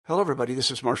Hello, everybody. This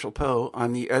is Marshall Poe.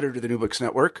 I'm the editor of the New Books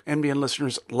Network. NBN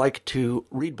listeners like to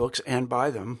read books and buy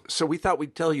them. So we thought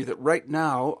we'd tell you that right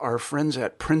now, our friends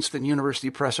at Princeton University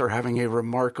Press are having a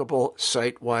remarkable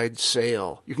site-wide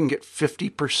sale. You can get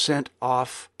 50%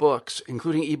 off books,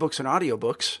 including ebooks and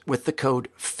audiobooks, with the code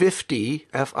 50,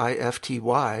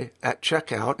 F-I-F-T-Y, at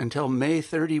checkout until May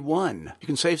 31. You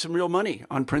can save some real money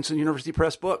on Princeton University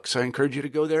Press books. I encourage you to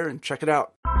go there and check it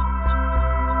out.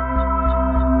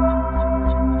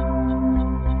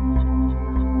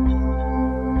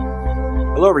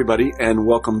 Hello, everybody, and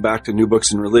welcome back to New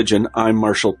Books and Religion. I'm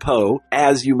Marshall Poe.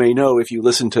 As you may know, if you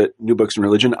listen to New Books and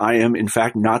Religion, I am, in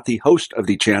fact, not the host of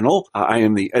the channel. I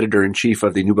am the editor-in-chief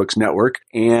of the New Books Network,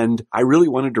 and I really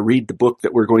wanted to read the book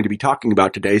that we're going to be talking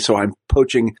about today, so I'm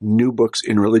poaching New Books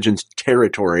in Religion's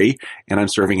territory, and I'm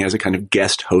serving as a kind of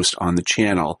guest host on the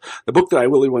channel. The book that I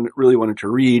really wanted to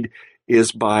read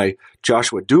is by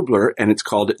Joshua Dubler, and it's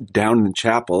called Down in the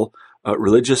Chapel,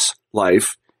 Religious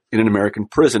Life in an American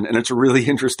Prison. And it's a really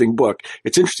interesting book.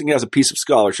 It's interesting as a piece of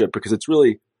scholarship because it's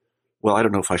really, well, I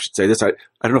don't know if I should say this. I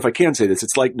don't know if I can say this.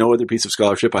 It's like no other piece of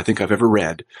scholarship I think I've ever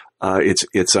read.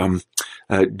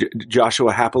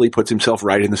 Joshua happily puts himself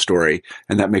right in the story,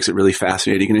 and that makes it really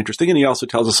fascinating and interesting. And he also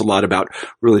tells us a lot about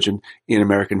religion in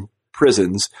American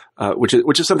prisons, which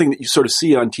is something that you sort of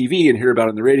see on TV and hear about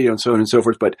on the radio and so on and so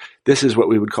forth. But this is what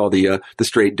we would call the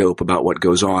straight dope about what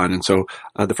goes on. And so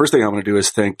the first thing I want to do is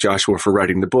thank Joshua for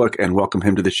writing the book and welcome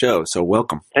him to the show. So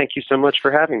welcome. Thank you so much for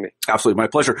having me. Absolutely. My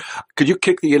pleasure. Could you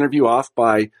kick the interview off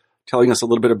by telling us a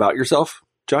little bit about yourself,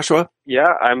 Joshua? Yeah,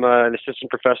 I'm an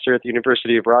assistant professor at the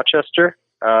University of Rochester.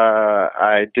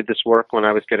 I did this work when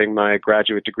I was getting my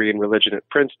graduate degree in religion at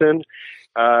Princeton.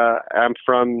 I'm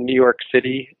from New York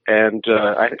City, and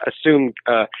I assume,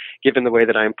 given the way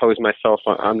that I impose myself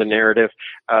on the narrative,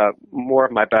 more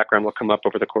of my background will come up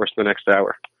over the course of the next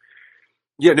hour.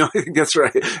 Yeah, no, I think that's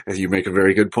right. You make a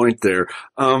very good point there,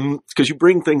 because you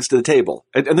bring things to the table.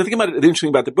 And the thing about it, the interesting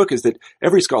about the book is that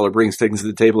every scholar brings things to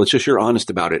the table. It's just you're honest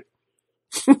about it.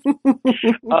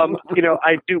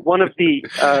 I do one of the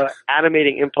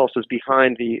animating impulses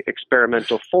behind the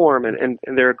experimental form, and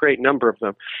there are a great number of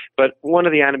them. But one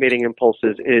of the animating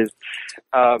impulses is,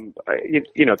 I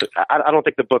don't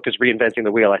think the book is reinventing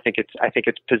the wheel. I think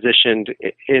it's positioned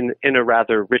in a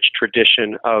rather rich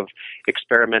tradition of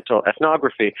experimental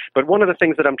ethnography. But one of the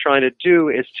things that I'm trying to do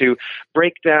is to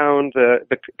break down the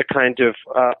kind of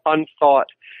unthought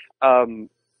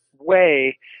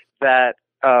way that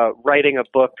writing a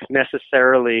book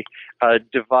necessarily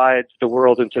divides the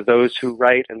world into those who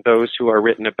write and those who are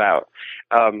written about.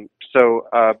 So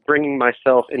bringing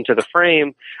myself into the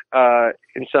frame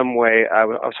in some way, I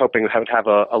was hoping would have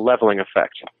a leveling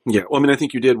effect. Yeah, well, I mean, I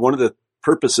think you did. One of the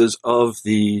purposes of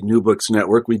the New Books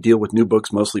Network, we deal with new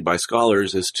books mostly by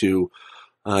scholars, is to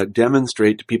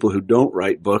demonstrate to people who don't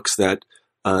write books that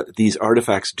these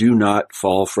artifacts do not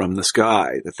fall from the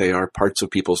sky, that they are parts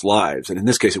of people's lives. And in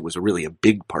this case, it was really a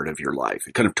big part of your life.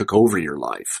 It kind of took over your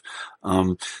life.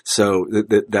 So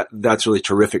that's really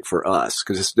terrific for us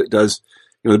because it does,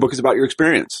 the book is about your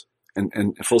experience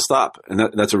and full stop. And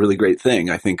that's a really great thing.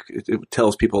 I think it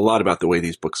tells people a lot about the way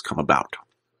these books come about.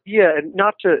 Yeah. And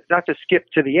not to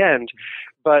skip to the end,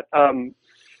 but,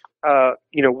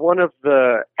 one of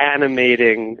the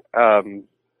animating,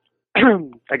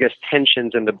 I guess,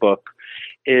 tensions in the book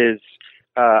is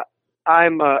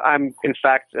I'm in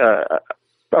fact a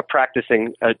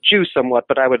practicing Jew somewhat,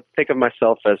 but I would think of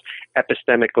myself as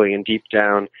epistemically and deep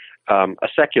down a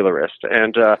secularist,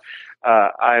 and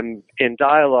I'm in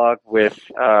dialogue with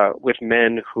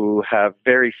men who have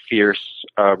very fierce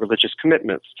religious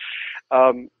commitments.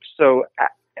 So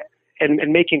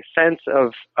making sense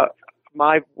of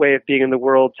my way of being in the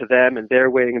world to them and their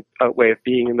way of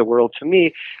being in the world to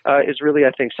me is really,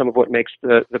 I think, some of what makes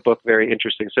the book very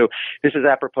interesting. So this is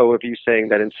apropos of you saying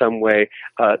that in some way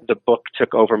the book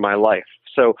took over my life.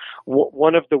 So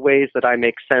one of the ways that I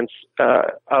make sense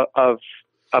of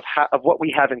what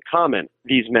we have in common,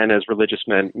 these men as religious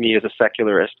men, me as a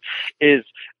secularist, is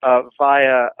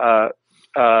via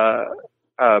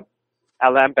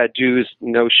Alain Badiou's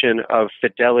notion of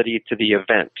fidelity to the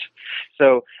event.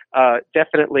 So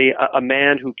definitely a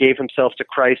man who gave himself to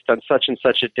Christ on such and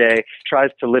such a day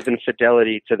tries to live in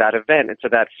fidelity to that event and to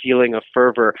that feeling of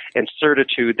fervor and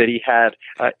certitude that he had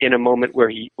in a moment where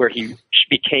he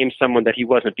became someone that he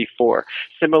wasn't before.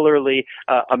 Similarly,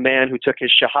 a man who took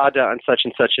his shahada on such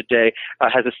and such a day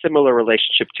has a similar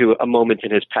relationship to a moment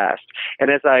in his past. And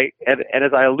as I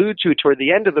allude to toward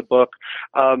the end of the book,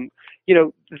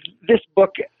 this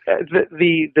book,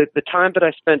 the time that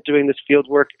I spent doing this field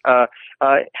work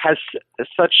has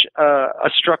such a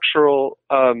structural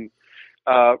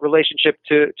relationship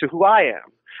to who I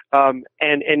am,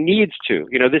 and needs to.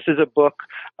 This is a book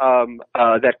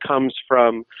that comes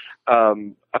from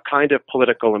a kind of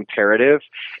political imperative,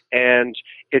 and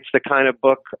it's the kind of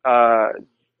book.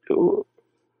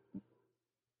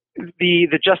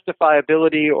 The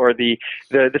justifiability or the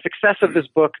success of this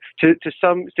book to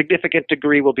some significant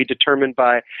degree will be determined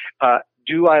by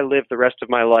do I live the rest of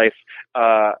my life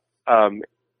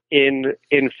in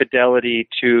fidelity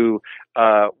to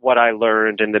what I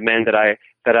learned and the men that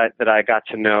I got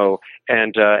to know,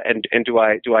 and do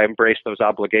I embrace those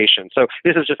obligations? So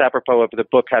this is just apropos of the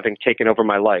book having taken over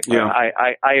my life. Yeah.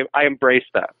 I embrace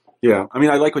that. Yeah, I mean,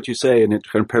 I like what you say, and it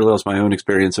kind of parallels my own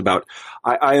experience about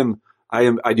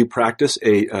I do practice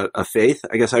a faith,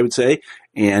 I guess I would say,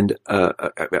 and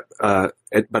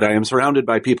but I am surrounded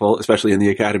by people, especially in the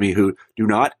academy, who do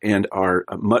not and are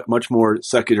much more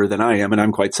secular than I am, and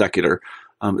I'm quite secular.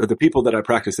 The people that I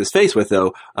practice this faith with,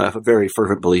 though, have a very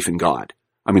fervent belief in God.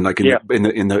 I mean, like in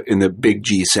the big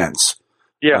G sense.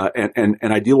 Yeah, and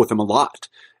I deal with them a lot,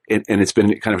 and it's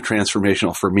been kind of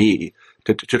transformational for me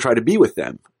to try to be with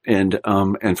them. And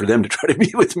for them to try to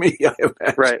be with me, I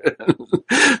imagine. Right.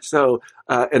 So,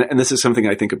 and this is something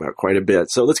I think about quite a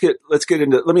bit. So let's get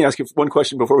into, let me ask you one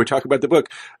question before we talk about the book.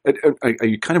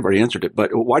 You kind of already answered it, but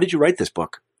why did you write this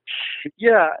book?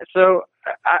 Yeah. So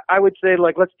I would say,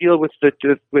 like, let's deal with the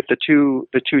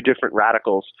two different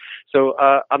radicals. So,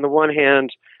 on the one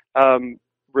hand,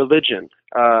 religion.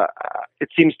 It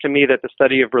seems to me that the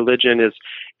study of religion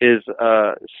is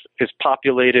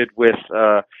populated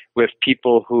with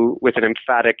people who with an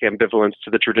emphatic ambivalence to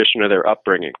the tradition of their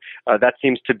upbringing. That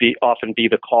seems to often be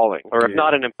the calling, or if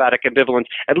not an emphatic ambivalence,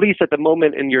 at least at the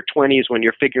moment in your 20s when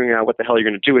you're figuring out what the hell you're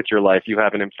going to do with your life, you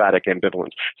have an emphatic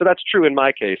ambivalence. So that's true in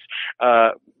my case.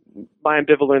 My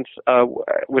ambivalence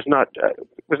was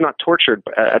not tortured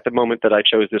at the moment that I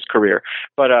chose this career,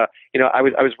 but I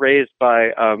was raised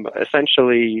by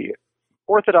essentially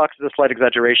Orthodox is a slight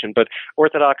exaggeration, but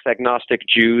Orthodox agnostic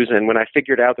Jews. And when I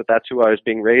figured out that that's who I was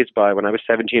being raised by when I was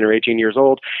 17 or 18 years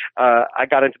old, I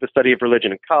got into the study of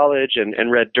religion in college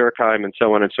and read Durkheim and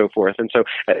so on and so forth. And so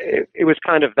it was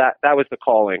kind of that was the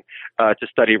calling to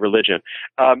study religion.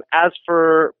 As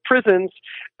for prisons,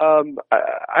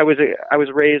 I was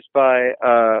raised by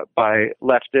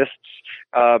leftists.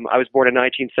 I was born in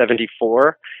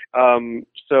 1974.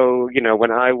 So,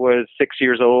 when I was 6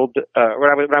 years old,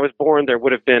 when I was born, there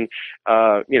would have been,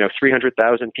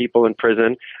 300,000 people in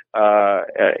prison,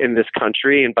 in this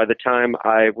country. And by the time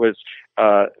I was,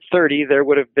 30, there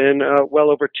would have been,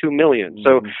 well over 2 million.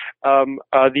 So,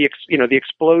 the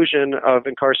explosion of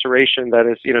incarceration that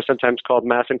is, sometimes called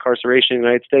mass incarceration in the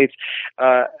United States,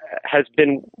 has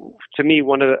been, to me,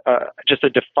 one of the, just a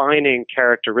defining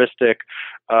characteristic,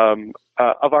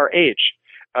 of our age.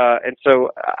 And so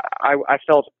I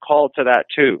felt called to that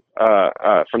too,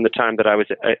 from the time that I was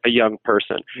a young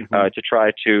person, to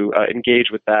try to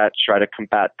engage with that, try to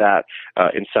combat that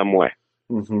in some way.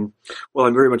 Mm-hmm. Well,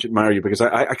 I very much admire you because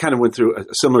I kind of went through a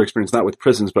similar experience, not with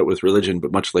prisons, but with religion,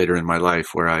 but much later in my life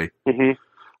where I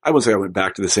wouldn't say I went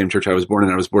back to the same church I was born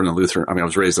in. I was born in a Lutheran. I mean, I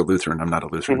was raised a Lutheran. I'm not a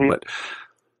Lutheran,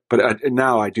 but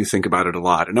now I do think about it a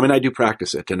lot. And I mean, I do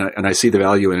practice it and I see the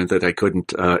value in it that I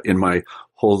couldn't, in my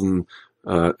Holden,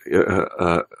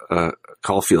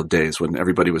 Caulfield days when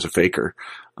everybody was a faker.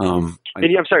 I'm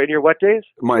sorry, in your what days?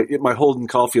 My Holden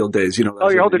Caulfield days, Oh,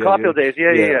 your Holden Caulfield days,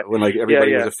 yeah. When like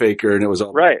everybody was a faker and it was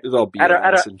all right. It was all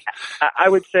BS. I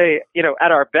would say,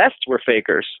 at our best, we're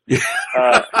fakers.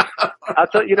 I'll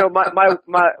tell you,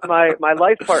 my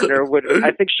life partner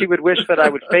I think she would wish that I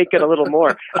would fake it a little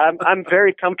more. I'm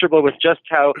very comfortable with just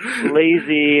how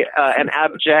lazy and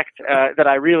abject that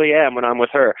I really am when I'm with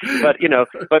her.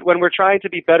 But when we're trying to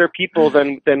be better people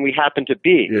than we happen to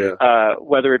be,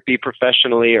 whether it be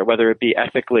professionally or whether it be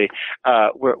ethically,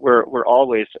 we're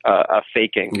always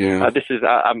faking. This is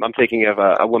I'm thinking of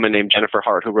a woman named Jennifer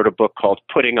Hart who wrote a book called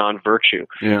Putting on Virtue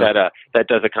that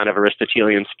does a kind of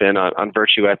Aristotelian spin on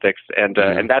virtue ethics, and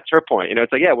that's her point.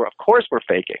 It's like, of course we're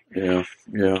faking.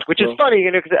 Which is funny,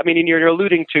 because I mean you're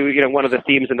alluding to one of the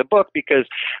themes in the book because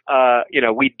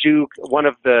we do one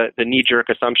of the knee-jerk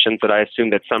assumptions that I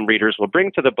assume that some readers will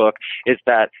bring to the book is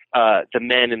that the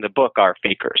men in the book are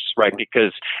fakers, right?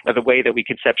 Because the way that we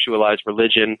conceptualize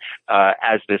religion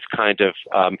as this kind of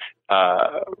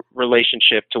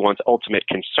relationship to one's ultimate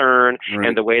concern,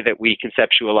 and the way that we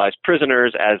conceptualize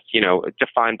prisoners as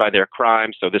defined by their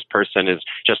crimes. So this person is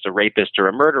just a rapist or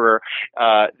a murderer.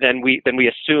 Then we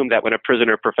assume that when a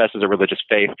prisoner professes a religious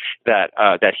faith,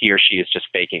 that he or she is just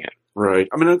faking it. Right.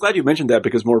 I mean, I'm glad you mentioned that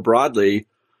because more broadly,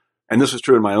 and this was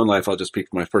true in my own life, I'll just speak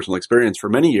from my personal experience. For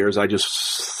many years, I just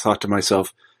thought to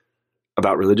myself,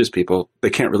 about religious people, they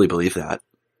can't really believe that.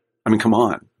 I mean, come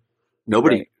on.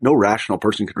 Nobody, no rational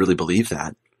person could really believe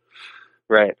that.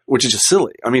 Right. Which is just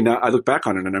silly. I mean, I look back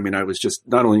on it and I mean, I was just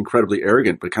not only incredibly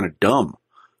arrogant, but kind of dumb.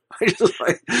 I just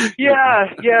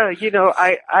yeah. You know,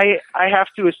 I have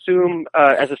to assume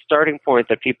as a starting point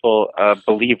that people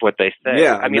believe what they say.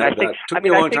 Yeah. I mean, I think it took me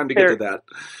a long time to get to that.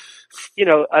 You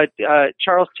know,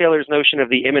 Charles Taylor's notion of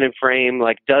the immanent frame,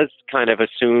 like, does kind of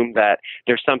assume that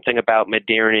there's something about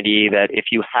modernity that if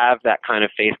you have that kind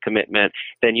of faith commitment,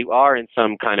 then you are in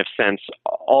some kind of sense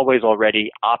always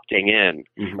already opting in.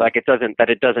 Mm-hmm. Like it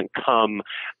doesn't come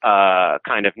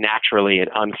kind of naturally and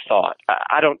unthought.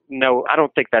 I don't know. I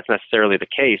don't think that's necessarily the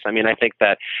case. I mean, I think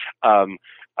that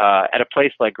at a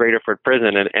place like Graterford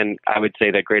Prison, and I would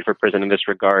say that Graterford Prison in this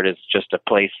regard is just a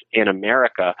place in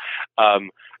America.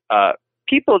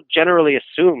 People generally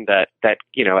assume that,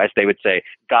 you know, as they would say,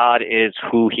 God is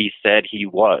who he said he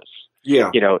was. Yeah.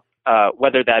 You know,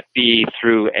 whether that be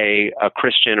through a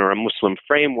Christian or a Muslim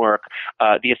framework,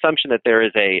 the assumption that there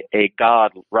is a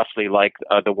God roughly like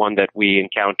the one that we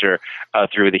encounter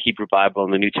through the Hebrew Bible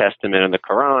and the New Testament and the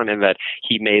Quran, and that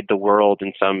he made the world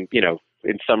in some, you know,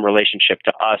 in some relationship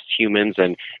to us humans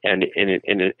and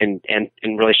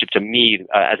in relationship to me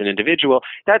as an individual.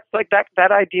 That's like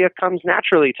that idea comes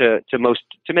naturally to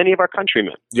many of our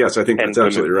countrymen. Yes, I think that's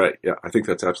absolutely right. Yeah, I think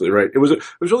that's absolutely right. It was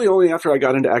really only after I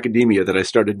got into academia that I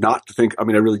started not to think. I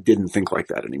mean, I really didn't think like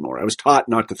that anymore. I was taught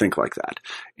not to think like that.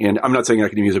 And I'm not saying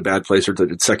academia is a bad place or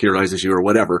that it secularizes you or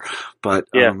whatever, but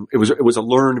it was a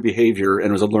learned behavior and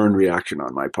it was a learned reaction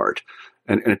on my part.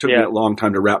 And it took me a long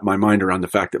time to wrap my mind around the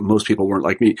fact that most people weren't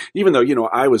like me, even though, you know,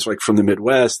 I was like from the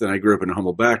Midwest and I grew up in a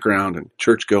humble background and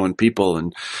church going people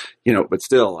and, you know, but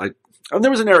still there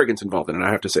was an arrogance involved in it,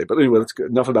 I have to say. But anyway, that's good.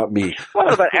 Enough about me.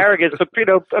 Well, about arrogance, but, you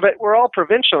know, but we're all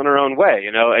provincial in our own way,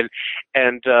 you know,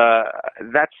 and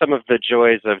that's some of the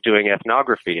joys of doing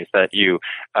ethnography is that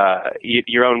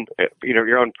your own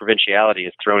provinciality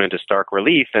is thrown into stark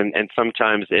relief, and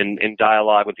sometimes in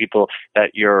dialogue with people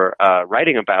that you're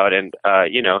writing about, and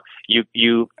you know,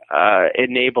 you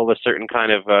enable a certain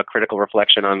kind of critical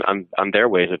reflection on their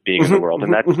ways of being in the world,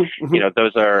 and that's, you know,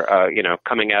 those are you know,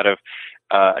 coming out of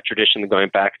a tradition going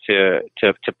back to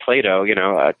Plato, you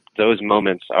know, those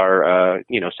moments are,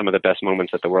 you know, some of the best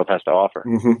moments that the world has to offer.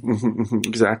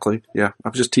 Exactly. Yeah. I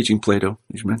was just teaching Plato.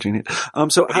 You mentioned it.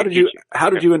 So how did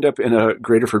you end up in a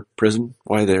Graterford Prison?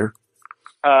 Why there?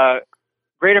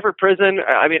 Graterford Prison.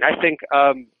 I mean, I think,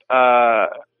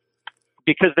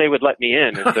 because they would let me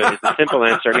in is the simple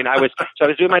answer. I mean, I was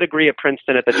doing my degree at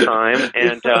Princeton at the time,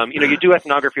 and you know, you do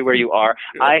ethnography where you are.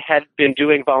 I had been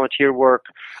doing volunteer work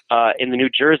in the New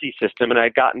Jersey system, and I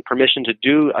had gotten permission to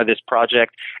do this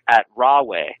project at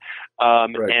Rahway.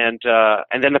 And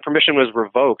then the permission was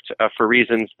revoked for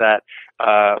reasons that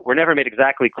were never made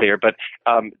exactly clear. But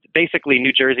basically,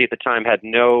 New Jersey at the time had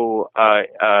no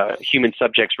human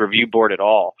subjects review board at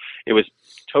all. It was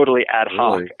totally ad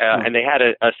hoc, really? And they had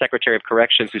a Secretary of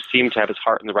Corrections who seemed to have his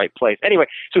heart in the right place. Anyway,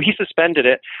 so he suspended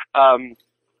it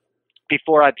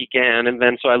before I began, and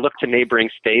then so I looked to neighboring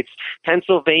states.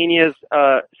 Pennsylvania's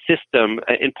system,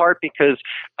 in part because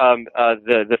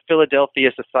the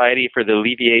Philadelphia Society for the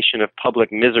Alleviation of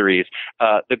Public Miseries,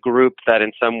 the group that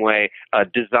in some way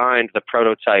designed the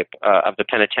prototype of the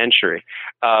penitentiary,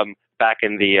 back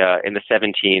in the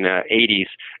 1780s,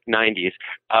 90s,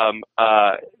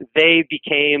 they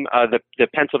became the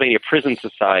Pennsylvania Prison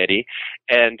Society,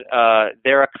 and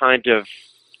they're a kind of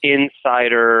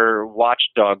insider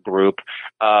watchdog group,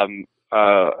 and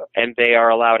they are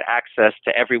allowed access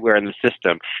to everywhere in the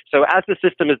system. So as the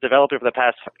system has developed over the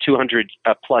past 200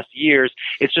 plus years,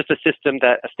 it's just a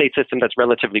state system that's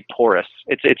relatively porous.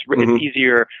 It's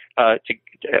easier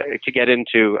to get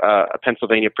into a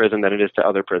Pennsylvania prison than it is to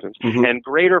other prisons. And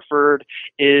Graterford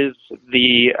is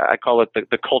I call it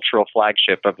the cultural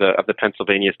flagship of the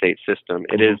Pennsylvania state system.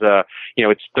 It is you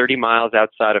know, it's 30 miles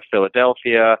outside of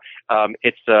Philadelphia.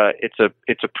 It's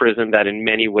a prison that in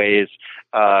many ways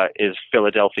is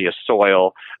Philadelphia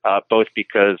soil, both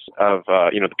because of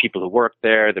you know, the people who work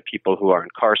there, the people who are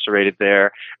incarcerated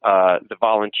there, the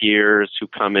volunteers who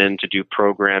come in to do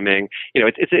programming. You know,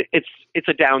 it's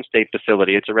a downstate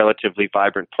facility. It's a relatively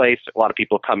vibrant place. A lot of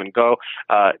people come and go,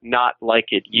 not like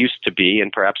it used to be.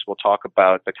 And perhaps we'll talk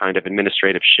about the kind of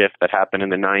administrative shift that happened in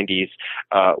the 90s,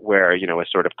 where, you know, a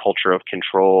sort of culture of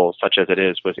control, such as it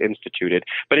is, was instituted.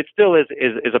 But it still is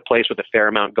a place with a fair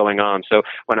amount going on. So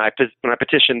when I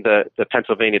petitioned the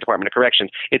Pennsylvania Department of Corrections,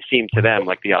 it seemed to them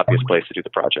like the obvious place to do the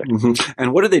project.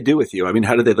 And what did they do with you? I mean,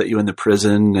 how did they let you in the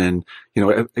prison? And, you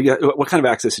know, what kind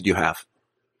of access did you have?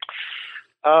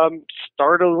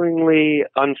 Startlingly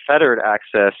unfettered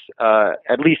access,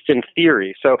 at least in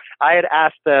theory. So I had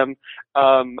asked them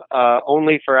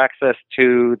only for access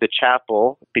to the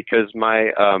chapel because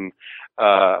my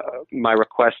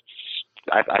requests,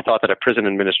 I thought that a prison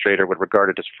administrator would regard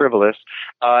it as frivolous,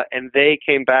 and they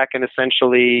came back and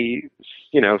essentially,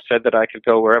 said that I could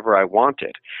go wherever I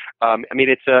wanted.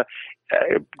 It's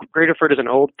Graterford is an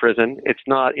old prison. It's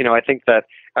not, I think that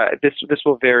this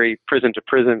will vary prison to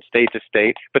prison, state to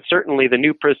state, but certainly the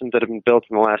new prisons that have been built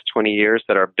in the last 20 years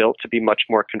that are built to be much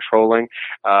more controlling.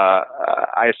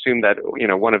 I assume that,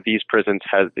 one of these prisons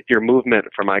has, your movement,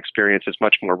 from my experience, is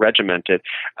much more regimented.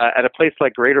 At a place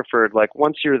like Graterford, like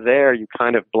once you're there, you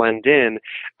kind of blend in,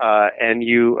 and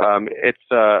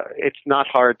it's not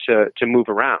hard to move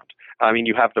around.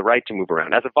 You have the right to move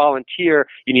around. As a volunteer,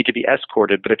 you need to be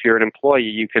escorted, but if you're an employee,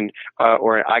 you can,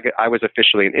 or I was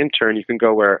officially an intern, you can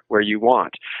go where you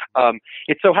want.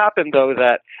 It so happened, though,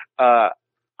 that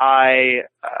I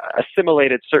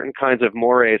assimilated certain kinds of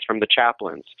mores from the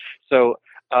chaplains. So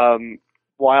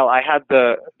while I had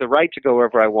the right to go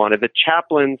wherever I wanted, the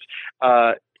chaplains,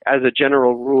 as a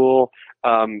general rule,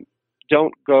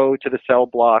 don't go to the cell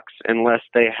blocks unless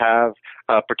they have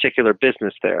particular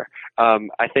business there.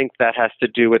 I think that has to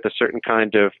do with a certain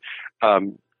kind of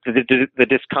the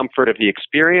discomfort of the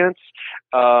experience,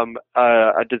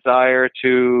 a desire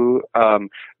to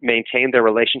maintain their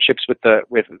relationships with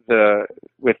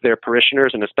their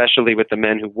parishioners, and especially with the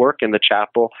men who work in the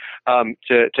chapel,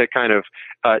 to kind of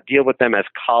deal with them as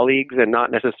colleagues and not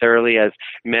necessarily as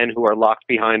men who are locked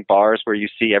behind bars where you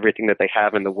see everything that they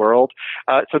have in the world.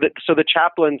 So the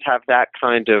chaplains have that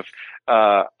kind of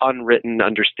unwritten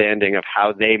understanding of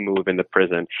how they move in the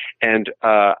prison, and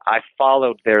I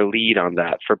followed their lead on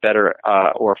that, for better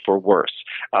or for worse.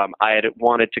 I had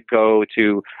wanted to go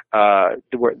to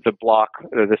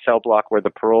the cell block where the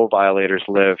parole violators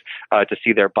live, to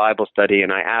see their Bible study,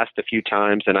 and I asked a few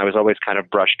times, and I was always kind of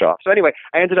brushed off. So anyway,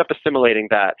 I ended up assimilating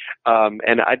that,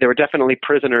 and there were definitely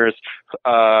prisoners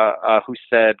who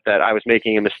said that I was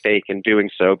making a mistake in doing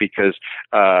so because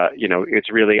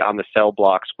it's really on the cell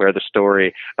blocks where the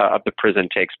story of the prison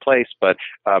takes place. But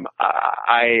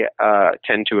I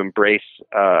tend to embrace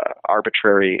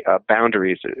arbitrary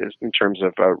boundaries in terms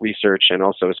of research, and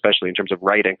also especially in terms of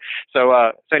writing. So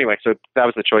anyway, that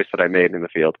was the choice that I made in the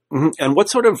field. Mm-hmm. And what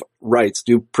sort of rights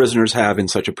do prisoners have in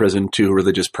such a prison to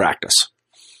religious practice?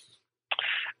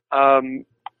 A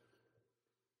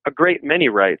great many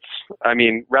rights,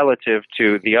 relative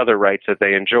to the other rights that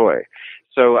they enjoy.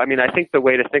 So, I think the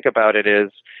way to think about it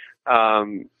is,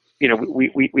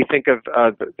 we think of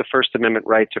the First Amendment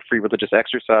right to free religious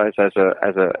exercise as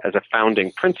a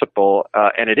founding principle,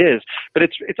 and it is, but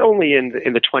it's only in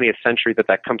the 20th century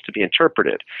that comes to be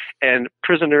interpreted. And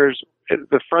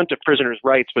the front of prisoners'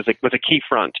 rights was a key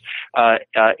front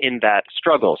in that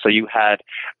struggle. So you had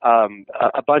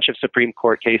a bunch of Supreme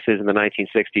Court cases in the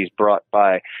 1960s brought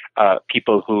by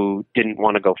people who didn't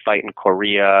want to go fight in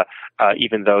Korea,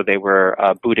 even though they were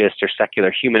Buddhist or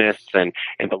secular humanists, and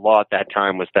the law at that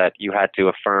time was that you had to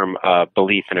affirm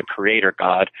belief in a creator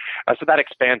God. So that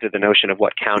expanded the notion of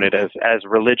what counted as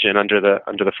religion under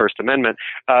the First Amendment.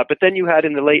 But then you had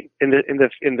in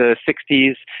the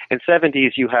 60s and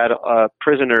 70s, you had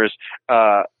prisoners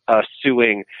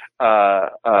suing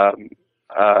the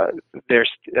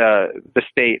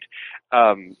state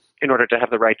in order to have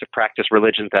the right to practice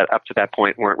religions that up to that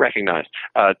point weren't recognized.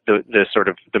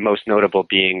 The most notable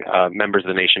being members of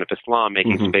the Nation of Islam,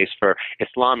 making Mm-hmm. space for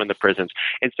Islam in the prisons.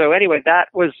 And so anyway, that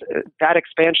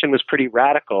expansion was pretty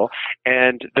radical,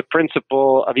 and the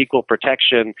principle of equal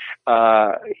protection,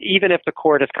 even if the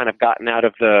court has kind of gotten out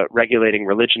of the regulating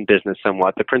religion business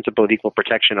somewhat, the principle of equal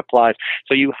protection applies.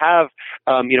 So you have,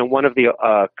 one of the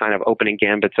kind of opening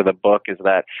gambits of the book is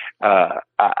that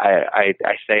I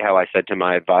say how I said to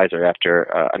my advisor after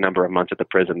a number of months at the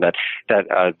prison that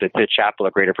the chapel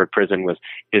at Graterford Prison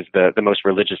is the most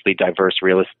religiously diverse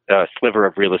sliver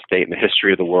of real estate in the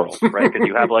history of the world, right? Because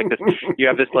you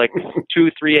have this like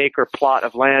 2-3 acre plot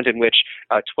of land in which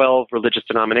 12 religious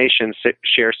denominations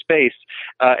share space,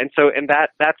 and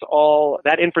that's all.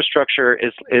 That infrastructure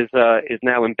is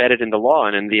now embedded in the law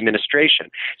and in the administration.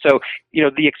 So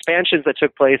the expansions that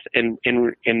took place in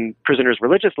prisoners'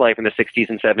 religious life in the 60s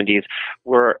and 70s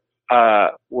were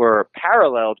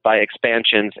paralleled by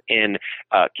expansions in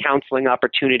counseling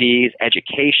opportunities,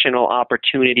 educational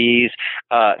opportunities,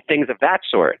 things of that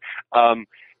sort.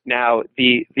 Now,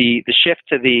 the shift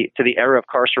to the era of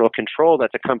carceral control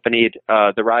that's accompanied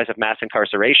the rise of mass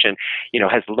incarceration,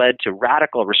 has led to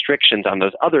radical restrictions on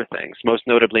those other things. Most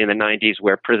notably in the 90s,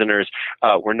 where prisoners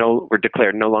were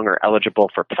declared no longer eligible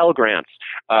for Pell Grants,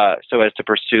 so as to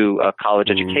pursue college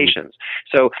educations.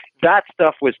 So that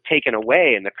stuff was taken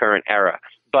away in the current era.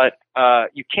 But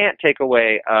you can't take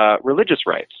away religious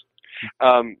rights.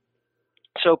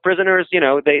 So prisoners,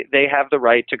 they have the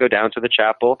right to go down to the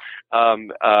chapel.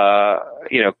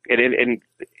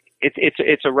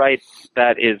 It's a right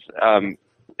that is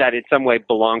that in some way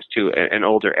belongs to an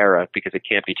older era because it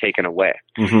can't be taken away.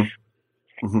 Mm-hmm.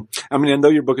 Mm-hmm. I mean, and though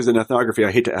your book is an ethnography,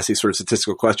 I hate to ask these sort of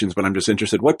statistical questions, but I'm just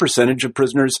interested. What percentage of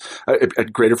prisoners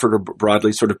at Graterford or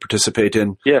broadly sort of participate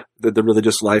in the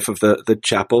religious life of the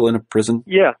chapel in a prison?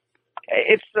 Yeah,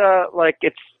 it's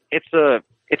it's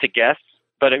a guess.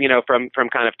 But, from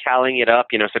kind of tallying it up,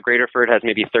 so Graterford has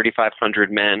maybe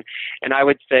 3,500 men. And I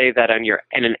would say that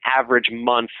in an average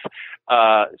month,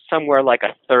 somewhere like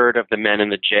a third of the men in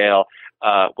the jail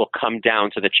will come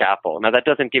down to the chapel. Now, that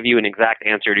doesn't give you an exact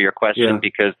answer to your question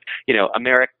because,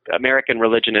 American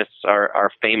religionists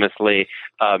are famously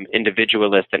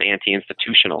individualist and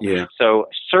anti-institutional. Yeah. So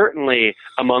certainly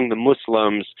among the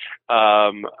Muslims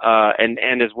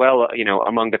and as well,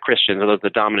 among the Christians, those are the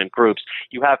dominant groups,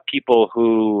 you have people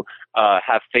who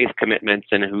have faith commitments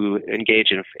and who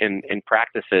engage in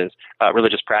practices,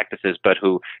 religious practices, but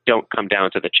who don't come down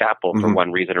to the chapel for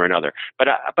one reason or another. But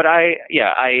I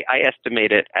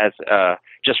estimate it as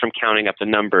just from counting up the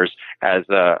numbers as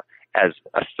a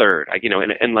third.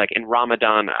 In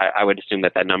Ramadan, I would assume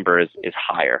that number is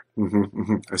higher.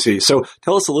 I see. So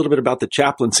tell us a little bit about the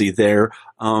chaplaincy there.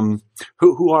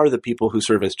 Who are the people who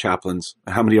serve as chaplains?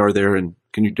 How many are there? And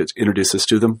can you just introduce us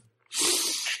to them?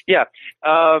 Yeah.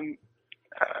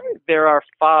 There are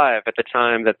 5 at the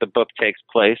time that the book takes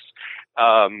place.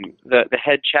 The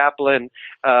head chaplain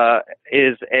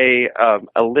is a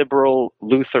liberal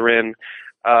Lutheran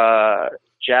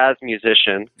jazz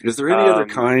musician. Is there any other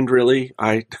kind, really?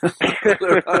 It's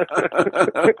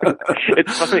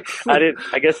funny.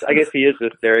 I guess he is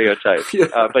a stereotype,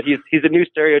 but he's a new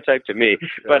stereotype to me.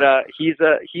 But he's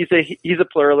a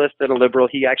pluralist and a liberal.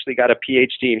 He actually got a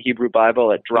PhD in Hebrew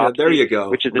Bible at Dropsy, there you go.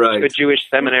 Which is a Jewish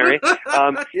seminary.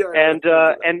 So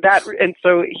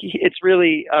it's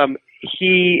really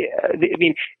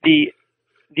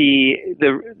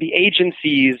the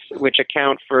agencies which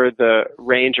account for the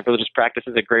range of religious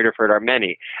practices at Graterford are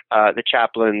many. The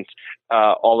chaplains,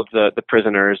 all of the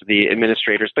prisoners, the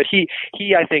administrators. But he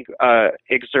I think,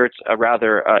 exerts a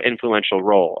rather influential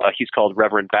role. He's called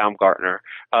Reverend Baumgartner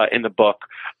in the book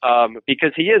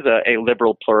because he is a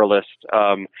liberal pluralist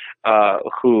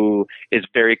who is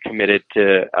very committed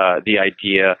to the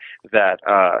idea that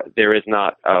there is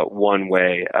not one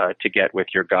way to get with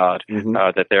your God,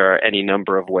 that there are any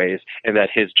number of ways, and that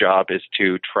his job is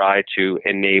to try to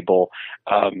enable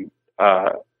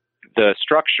the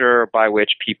structure by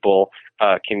which people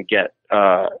can get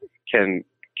can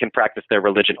practice their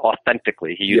religion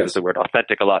authentically. He uses the word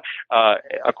authentic a lot,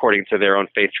 according to their own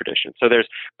faith tradition. So there's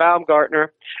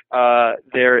Baumgartner.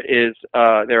 There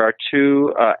are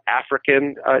 2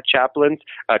 African chaplains,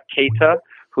 Keita,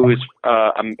 who is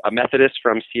a Methodist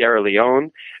from Sierra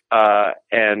Leone,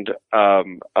 and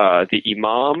the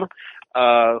Imam,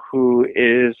 who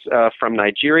is from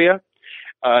Nigeria.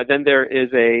 Then there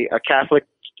is a Catholic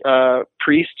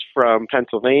priest from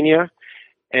Pennsylvania,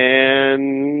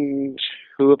 and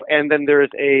then there is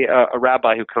a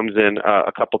rabbi who comes in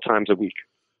a couple times a week.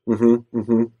 And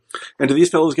do these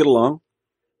fellows get along?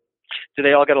 Do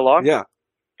they all get along? Yeah.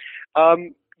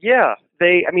 Yeah.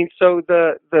 So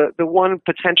the one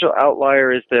potential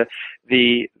outlier is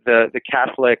the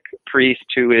Catholic priest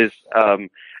who is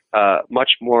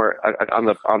much more on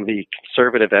the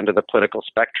conservative end of the political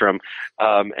spectrum,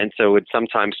 and so would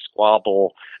sometimes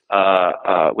squabble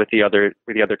with the other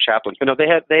chaplains. But no, they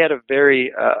had a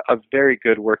very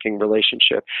good working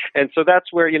relationship, and so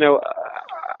that's where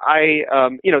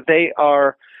they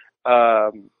are.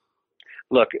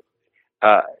 Look.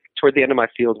 Toward the end of my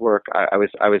field work, I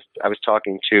was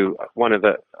talking to one of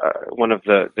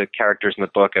the characters in the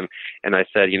book, and I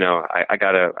said, I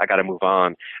gotta move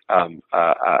on.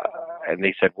 and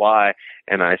they said, why?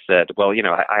 And I said, well,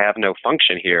 I have no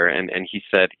function here. And he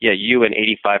said, yeah, you and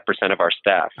 85% of our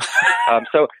staff.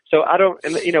 So I don't,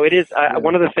 and it is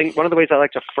one of the ways I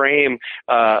like to frame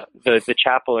the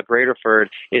chapel at Graterford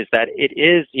is that it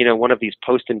is, one of these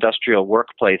post-industrial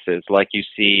workplaces like you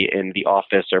see in the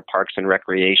office or Parks and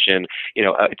Recreation.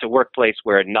 It's a workplace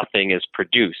where nothing is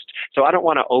produced. So I don't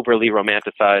want to overly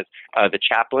romanticize the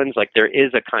chaplains. Like, there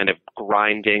is a kind of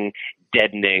grinding,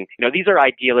 deadening. These are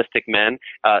idealistic men.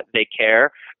 They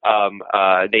care.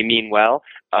 They mean well.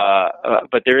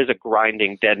 But there is a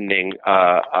grinding, deadening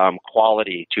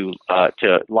quality to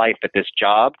life at this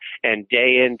job. And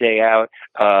day in, day out,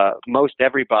 most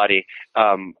everybody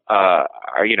are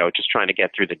just trying to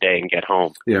get through the day and get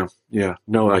home. Yeah.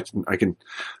 No, I can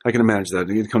imagine that.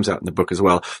 It comes out in the book as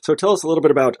well. So tell us a little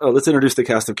bit about. Let's introduce the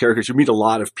cast of characters. You meet a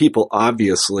lot of people,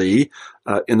 obviously,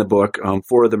 in the book.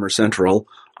 4 of them are central.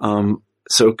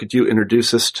 So could you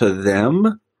introduce us to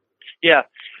them? Yeah.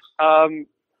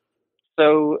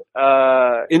 So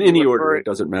in any order, it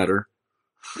doesn't matter.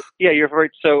 Yeah, you're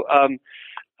right. So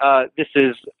this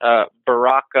is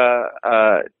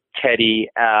Baraka, Teddy,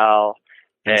 Al,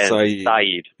 and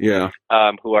Saeed. Yeah.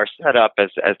 Who are set up as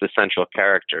the central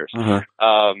characters. Uh-huh.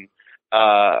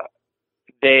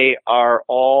 They are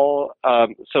all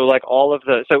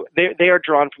they are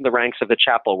drawn from the ranks of the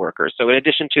chapel workers. So in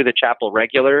addition to the chapel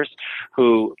regulars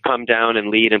who come down and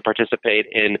lead and participate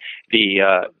in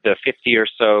the 50 or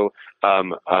so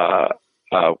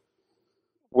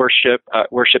worship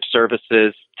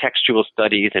services, textual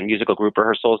studies, and musical group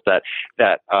rehearsals that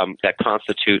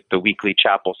constitute the weekly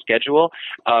chapel schedule.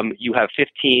 You have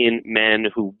 15 men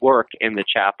who work in the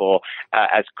chapel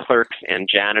as clerks and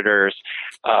janitors,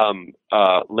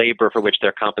 labor for which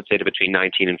they're compensated between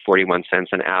 19 and 41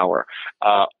 cents an hour.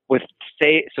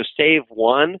 Save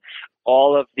one.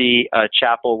 All of the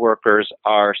chapel workers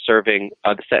are serving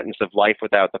the sentence of life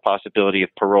without the possibility of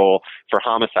parole for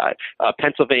homicide.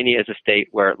 Pennsylvania is a state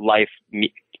where life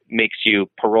makes you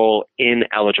parole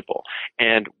ineligible.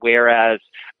 And whereas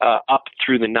up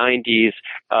through the 90s,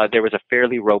 there was a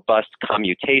fairly robust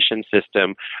commutation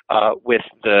system with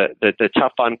the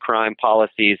tough on crime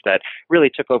policies that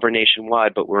really took over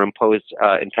nationwide, but were imposed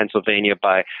in Pennsylvania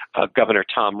by Governor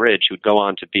Tom Ridge, who'd go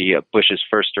on to be Bush's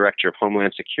first director of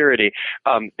Homeland Security.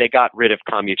 They got rid of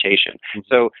commutation. Mm-hmm.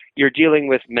 So you're dealing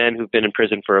with men who've been in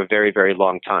prison for a very, very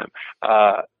long time.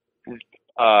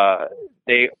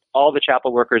 All the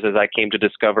chapel workers, as I came to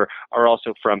discover, are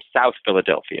also from South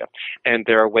Philadelphia, and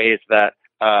there are ways that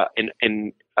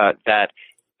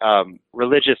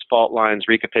religious fault lines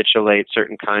recapitulate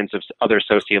certain kinds of other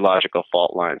sociological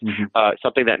fault lines. Mm-hmm.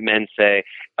 Something that men say,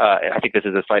 I think this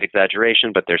is a slight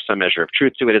exaggeration, but there's some measure of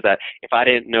truth to it, is that if I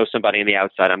didn't know somebody on the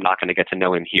outside, I'm not going to get to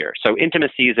know him here. So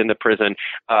intimacies in the prison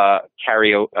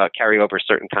carry over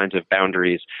certain kinds of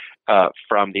boundaries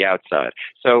from the outside.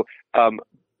 So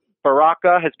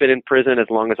Baraka has been in prison as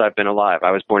long as I've been alive. I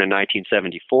was born in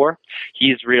 1974.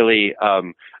 He's really,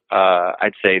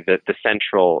 I'd say, the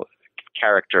central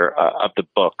character of the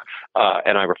book,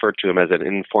 and I refer to him as an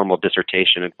informal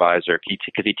dissertation advisor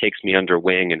because he takes me under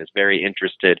wing and is very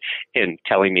interested in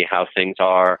telling me how things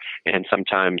are, and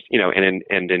sometimes, and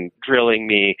in drilling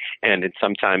me, and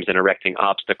sometimes in erecting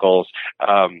obstacles.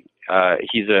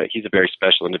 He's a very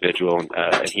special individual,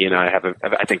 and he and I have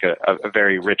I think a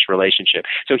very rich relationship.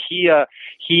 So he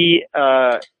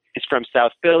is from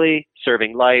South Philly,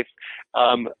 serving life,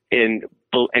 and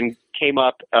came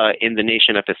up in the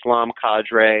Nation of Islam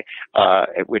cadre,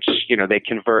 which they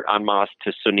convert en masse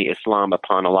to Sunni Islam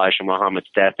upon Elijah Muhammad's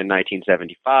death in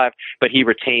 1975. But he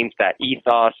retains that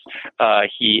ethos.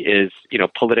 He is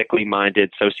politically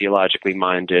minded, sociologically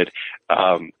minded.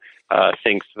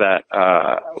 Thinks that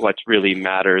what really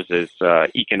matters is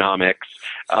economics,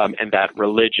 and that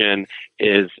religion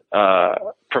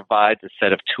provides a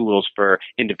set of tools for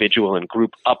individual and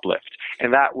group uplift.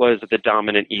 And that was the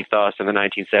dominant ethos in the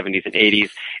 1970s and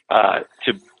 80s.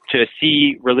 To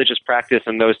see religious practice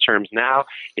in those terms now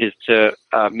is to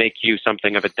make you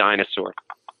something of a dinosaur.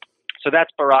 So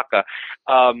that's Baraka.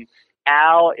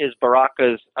 Al is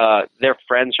Baraka's, they're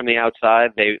friends from the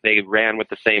outside. They ran with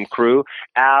the same crew.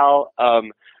 Al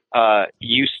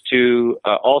used to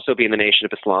also be in the Nation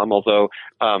of Islam, although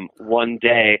one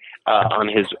day on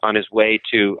his way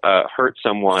to hurt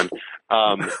someone,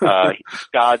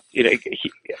 God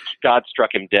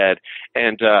struck him dead.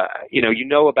 And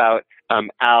about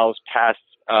Al's past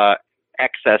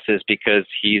excesses because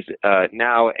he's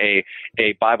now a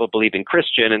Bible-believing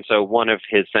Christian, and so one of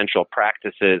his central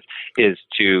practices is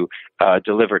to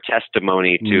deliver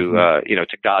testimony to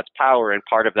to God's power, and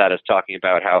part of that is talking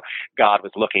about how God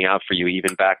was looking out for you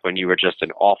even back when you were just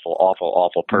an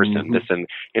awful person. This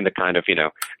in the kind of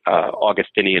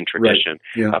Augustinian tradition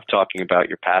of talking about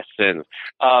your past sins.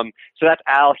 So that's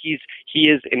Al. He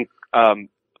is in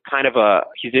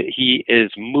he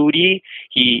is moody.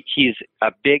 He's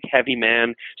a big, heavy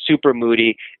man, super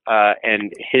moody,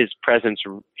 and his presence,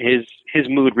 his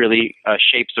mood really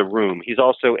shapes a room. He's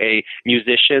also a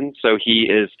musician, so he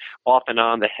is off and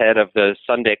on the head of the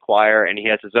Sunday choir, and he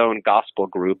has his own gospel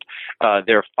group.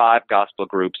 There are 5 gospel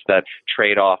groups that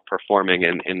trade off performing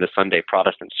in the Sunday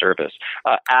Protestant service.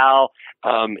 Al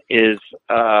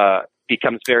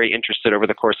becomes very interested over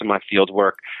the course of my field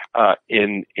work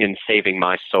in saving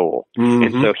my soul.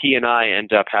 And so he and I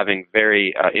end up having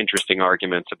very interesting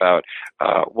arguments about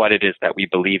what it is that we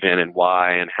believe in and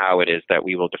why and how it is that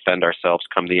we will defend ourselves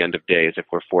come the end of days if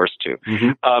we're forced to.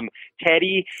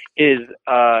 Teddy is,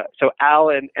 so Al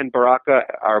and Baraka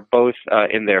are both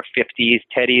in their 50s.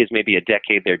 Teddy is maybe a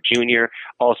decade their junior,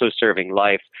 also serving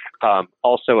life,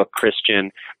 also a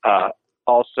Christian,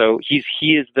 also, he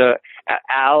is the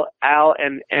Al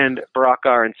and Baraka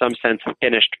are in some sense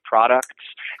finished products.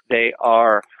 They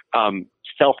are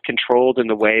self-controlled in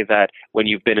the way that when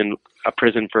you've been in a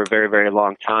prison for a very, very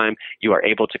long time, you are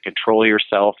able to control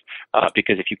yourself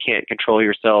because if you can't control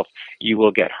yourself, you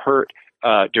will get hurt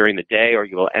during the day, or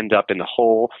you will end up in the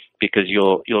hole because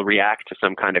you'll react to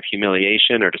some kind of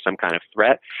humiliation or to some kind of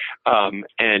threat.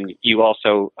 And you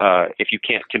also, if you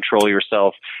can't control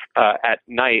yourself at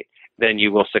night, then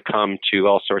you will succumb to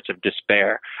all sorts of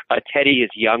despair. Teddy is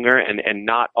younger and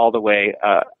not all the way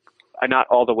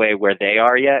where they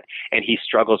are yet, and he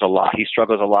struggles a lot. He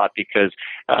struggles a lot because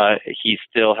he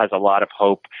still has a lot of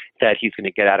hope that he's going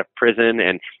to get out of prison,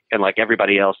 and like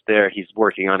everybody else there, he's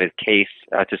working on his case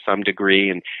to some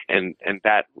degree, and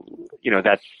that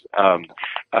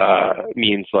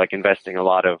means like investing a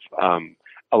lot of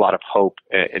hope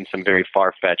in some very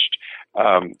far-fetched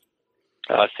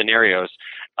scenarios.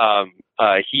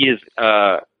 He is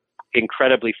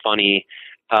incredibly funny,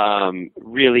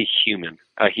 really human.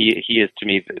 He is to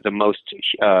me the most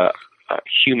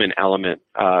human element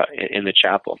in the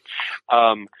chapel.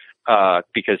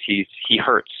 Because he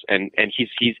hurts and he's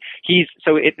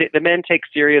so the men take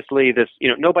seriously this.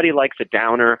 Nobody likes a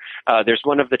downer. There's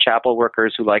one of the chapel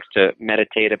workers who likes to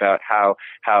meditate about how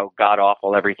god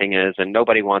awful everything is, and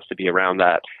nobody wants to be around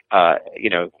that.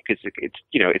 Because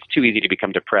it's too easy to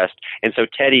become depressed. And so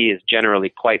Teddy is generally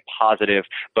quite positive,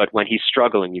 but when he's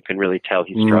struggling, you can really tell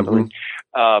he's struggling.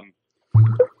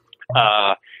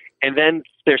 And then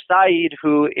there's Saeed,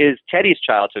 who is Teddy's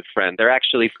childhood friend. There are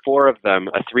actually 4 of them,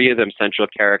 3 of them central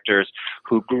characters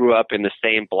who grew up in the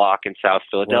same block in South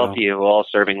Philadelphia, who are all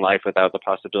serving life without the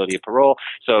possibility of parole.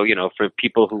 So, for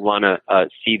people who want to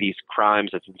see these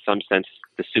crimes as in some sense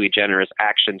the sui generis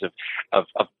actions of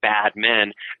bad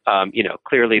men,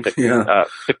 clearly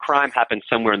the crime happens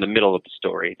somewhere in the middle of the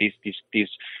story. These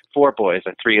 4 boys,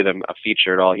 and 3 of them are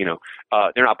featured all,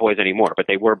 they're not boys anymore, but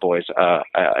they were boys.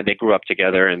 They grew up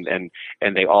together and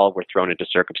they all were thrown into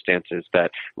circumstances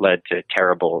that led to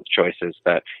terrible choices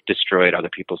that destroyed other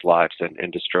people's lives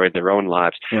and destroyed their own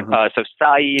lives. So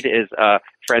Saeed is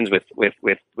friends with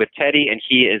Teddy, and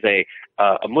he is a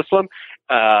Muslim.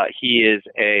 He is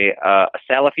a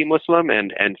Salafi Muslim,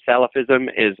 and Salafism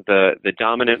is the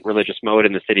dominant religious mode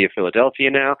in the city of Philadelphia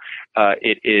now.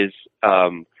 It is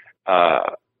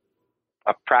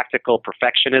a practical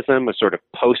perfectionism, a sort of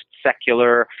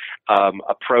post-secular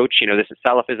approach. This is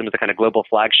Salafism is the kind of global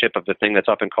flagship of the thing that's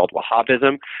often called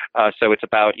Wahhabism. So it's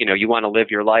about, you want to live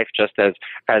your life just as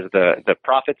the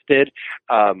prophets did.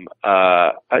 Excuse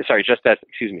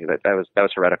me, that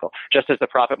was heretical. Just as the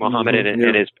Prophet Muhammad and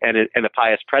the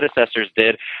pious predecessors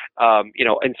did.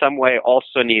 In some way, all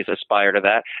Sunnis aspire to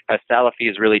that.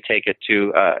 Salafis really take it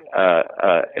to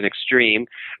an extreme.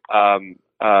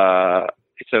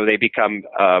 So they become,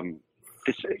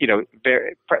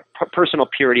 very personal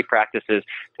purity practices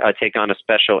take on a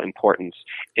special importance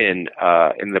in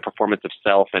the performance of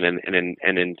self and in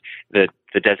the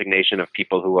designation of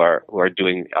people who are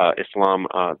doing Islam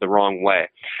the wrong way.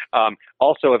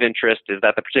 Also of interest is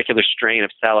that the particular strain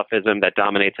of Salafism that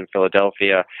dominates in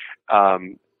Philadelphia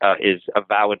is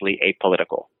avowedly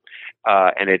apolitical.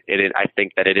 And I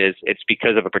think that it's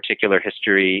because of a particular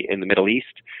history in the Middle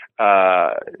East.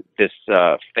 This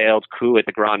failed coup at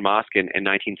the Grand Mosque in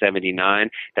 1979,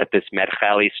 that this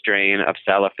Medkhali strain of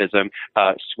Salafism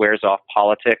swears off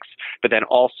politics. But then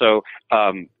also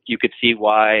you could see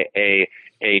why a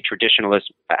a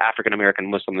traditionalist African-American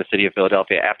Muslim in the city of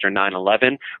Philadelphia after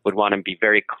 9/11 would want to be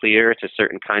very clear to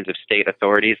certain kinds of state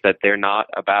authorities that they're not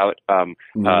about,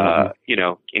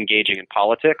 engaging in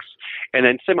politics. And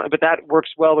then, but that works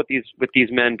well with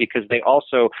these men because they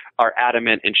also are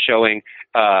adamant in showing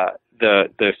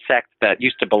the sect that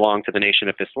used to belong to the Nation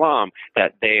of Islam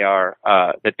that they are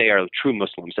true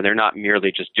Muslims and they're not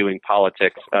merely just doing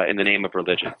politics in the name of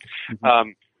religion.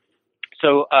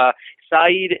 So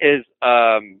Saeed is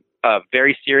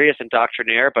very serious and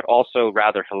doctrinaire, but also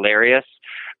rather hilarious.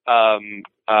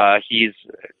 He's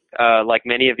like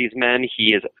many of these men.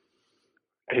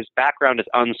 His background is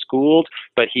unschooled,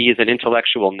 but he is an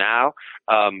intellectual now.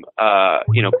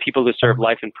 People who serve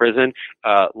life in prison,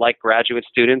 like graduate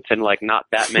students and like not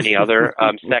that many other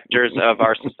sectors of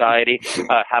our society,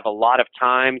 have a lot of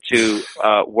time to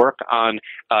work on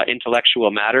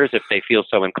intellectual matters if they feel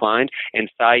so inclined. And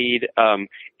Saeed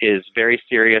is very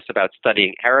serious about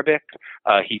studying Arabic.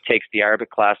 He takes the Arabic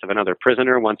class of another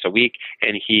prisoner once a week,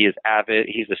 and he is avid.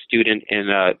 He's a student in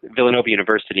Villanova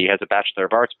University. He has a Bachelor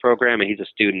of Arts program, and he's a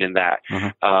student in that.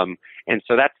 And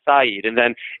so that's Saeed. And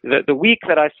then the week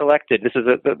that I selected, this is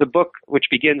the book which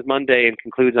begins Monday and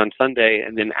concludes on Sunday,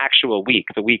 and then actual week,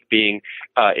 the week being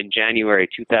in January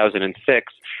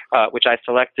 2006, which I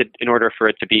selected in order for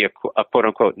it to be a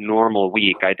quote-unquote normal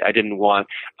week. I didn't want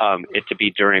it to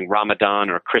be during Ramadan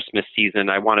or Christmas season.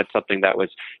 I wanted something that was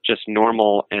just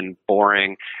normal and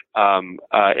boring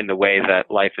in the way that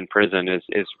life in prison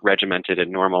is regimented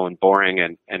and normal and boring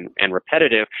and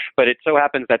repetitive. But it so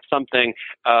happens that something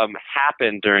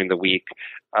happened during the week,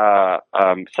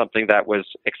 something that was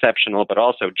exceptional but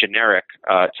also generic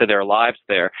to their lives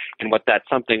there. And what that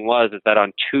something was is that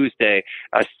on Tuesday,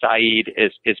 Saeed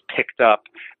is picked up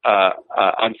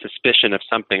on suspicion of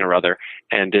something or other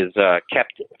and is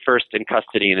kept first in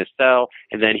custody in his cell,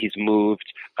 and then he's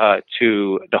moved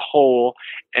to the Hole,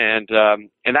 and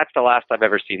that's the last I've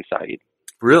ever seen Saeed.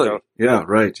 Really? So, yeah,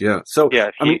 right, yeah. So,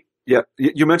 yeah, yeah,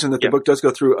 you mentioned that the book does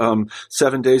go through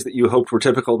 7 days that you hoped were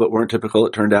typical but weren't typical,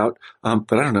 it turned out.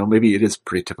 But I don't know, maybe it is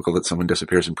pretty typical that someone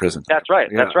disappears in prison. That's right.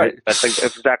 Yeah, that's right. That's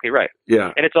exactly right.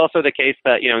 Yeah. And it's also the case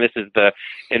that, this is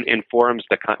informs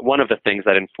one of the things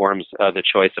that informs the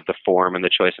choice of the form and the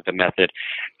choice of the method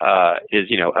is,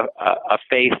 a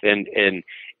faith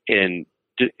in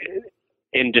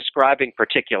describing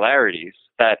particularities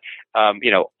that,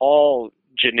 all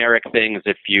generic things,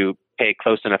 if you pay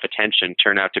close enough attention,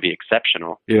 turn out to be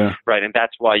exceptional. Yeah. Right. And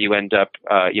that's why you end up,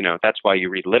 that's why you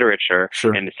read literature.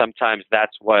 Sure. And sometimes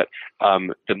that's what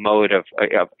the mode of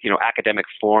academic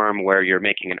form where you're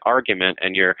making an argument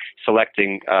and you're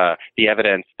selecting the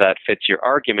evidence that fits your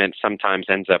argument sometimes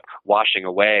ends up washing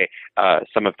away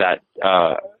some of that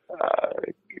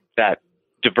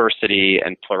diversity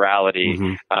and plurality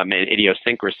and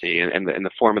idiosyncrasy, and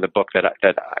the form of the book that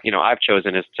I've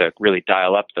chosen is to really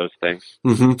dial up those things.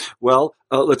 Well,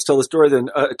 let's tell the story then.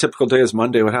 A typical day is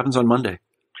Monday. What happens on Monday?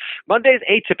 Monday is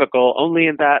atypical only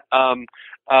in that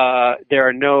there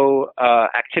are no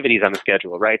activities on the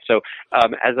schedule, right? So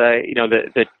as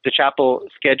the chapel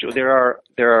schedule, there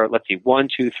are let's see, 1,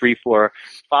 2, 3, 4,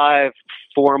 5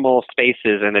 formal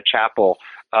spaces in the chapel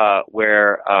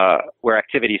where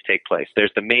activities take place.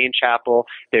 There's the main chapel.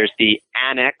 There's the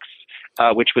annex,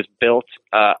 which was built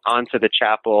onto the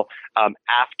chapel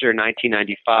after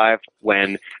 1995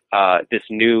 when this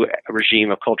new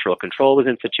regime of cultural control was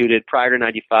instituted. Prior to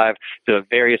 95, the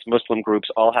various Muslim groups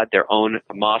all had their own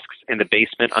mosques in the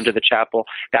basement under the chapel.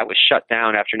 That was shut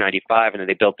down after 95, and then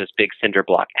they built this big cinder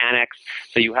block annex.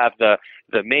 So you have the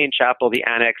main chapel, the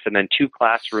annex, and then 2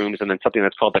 classrooms, and then something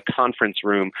that's called the conference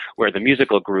room where the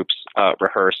musical groups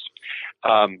rehearse.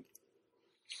 So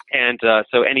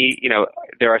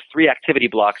there are 3 activity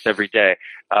blocks every day,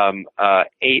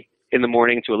 8 in the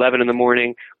morning to 11 in the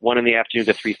morning, 1 in the afternoon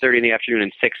to 3:30 in the afternoon,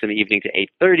 and 6 in the evening to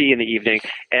 8:30 in the evening.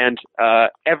 And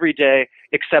every day,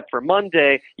 except for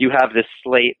Monday, you have this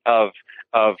slate of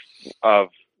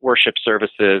worship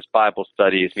services, Bible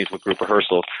studies, musical group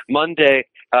rehearsals. Monday,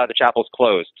 the chapel's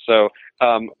closed. So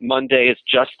Monday is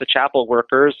just the chapel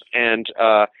workers and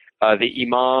the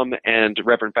imam and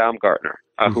Reverend Baumgartner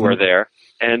who are there,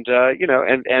 and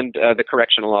the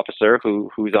correctional officer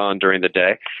who's on during the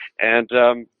day, and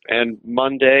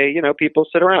Monday, people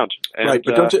sit around. And, right,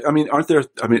 but aren't there?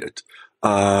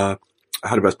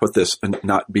 How to best put this and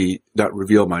not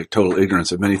reveal my total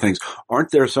ignorance of many things? Aren't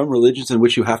there some religions in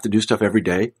which you have to do stuff every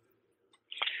day?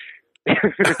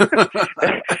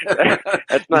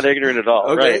 That's not ignorant at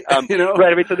all, okay. Right?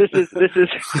 Right. I mean, so this is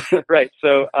right.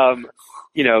 So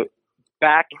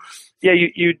back, yeah,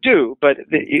 you do, but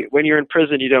when you're in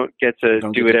prison, you don't get to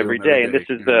do it every day. And this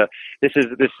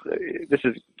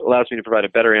allows me to provide a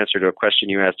better answer to a question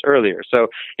you asked earlier. So,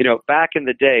 back in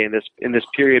the day, in this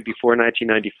period before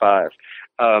 1995,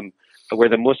 where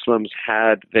the Muslims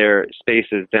had their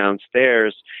spaces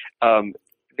downstairs,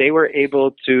 they were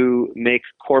able to make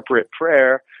corporate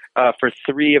prayer for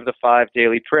 3 of the 5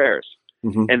 daily prayers.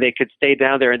 Mm-hmm. And they could stay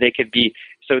down there, and they could be.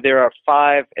 So there are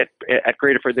 5 at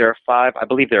Graterford. There are 5, I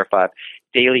believe there are 5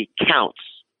 daily counts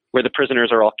where the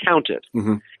prisoners are all counted.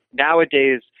 Mm-hmm.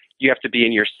 Nowadays, you have to be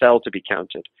in your cell to be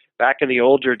counted. Back in the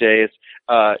older days,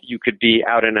 you could be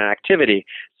out in an activity.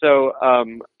 So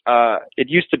it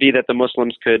used to be that the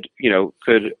Muslims could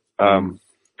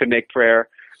make prayer,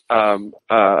 as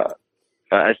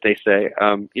they say,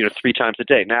 3 times a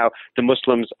day. Now the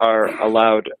Muslims are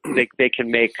allowed; they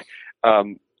can make.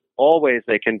 Always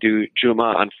they can do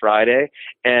Jummah on Friday,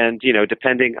 and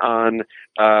depending on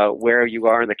where you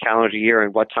are in the calendar year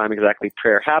and what time exactly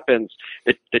prayer happens,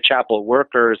 the chapel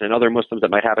workers and other Muslims that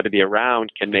might happen to be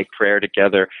around can make prayer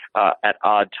together at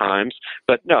odd times.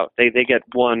 But no, they get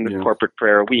one corporate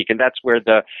prayer a week, and that's where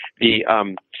the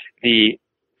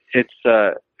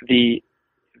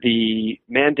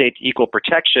mandate to equal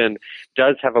protection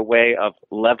does have a way of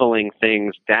leveling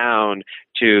things down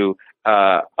to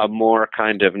a more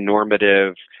kind of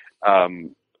normative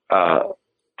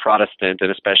Protestant,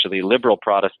 and especially liberal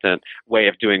Protestant, way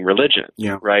of doing religion,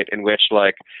 right? In which,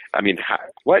 you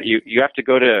have to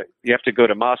go to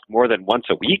mosque more than once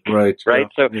a week, right?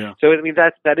 So I mean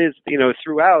that is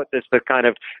throughout this the kind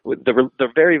of the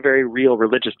very very real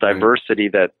religious diversity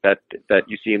that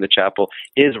you see in the chapel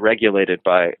is regulated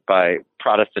by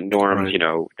Protestant norms,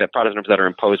 that Protestant norms that are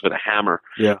imposed with a hammer.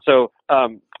 Yeah. So I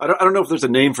don't know if there's a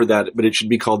name for that, but it should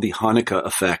be called the Hanukkah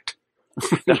effect.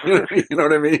 You know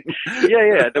what I mean?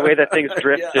 Yeah. The way that things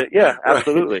drift.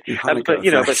 Absolutely. But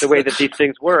the way that these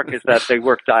things work is that they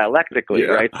work dialectically,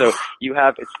 right? So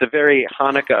it's the very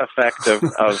Hanukkah effect of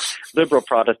liberal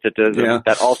Protestantism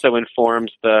that also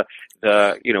informs the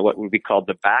what would be called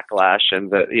the backlash,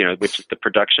 and which is the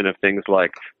production of things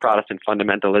like Protestant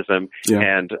fundamentalism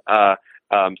and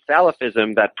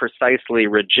Salafism that precisely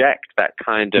reject that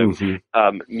kind of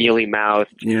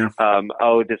mealy-mouthed,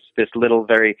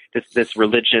 this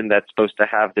religion that's supposed to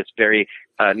have this very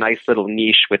nice little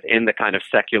niche within the kind of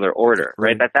secular order,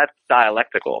 right? That's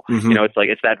dialectical.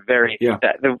 It's that very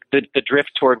that the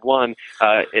drift toward one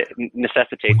it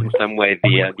necessitates in some way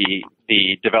the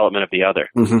development of the other.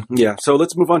 Mm-hmm. Yeah. So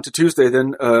let's move on to Tuesday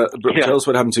then. Tell us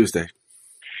what happened Tuesday.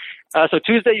 So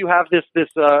Tuesday you have this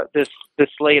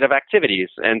slate of activities,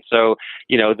 and so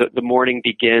the morning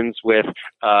begins with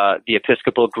the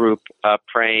Episcopal group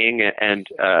praying, and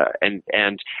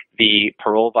the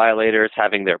parole violators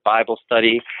having their Bible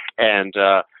study, and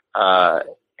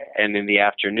in the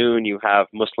afternoon you have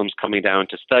Muslims coming down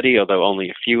to study, although only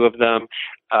a few of them.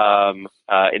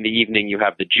 In the evening you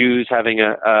have the Jews having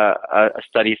a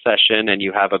study session, and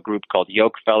you have a group called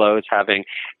Yoke Fellows having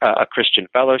a Christian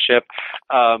fellowship.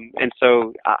 And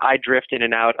so I drift in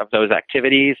and out of those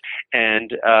activities,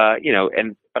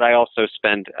 but I also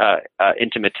spend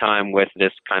intimate time with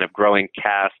this kind of growing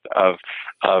cast of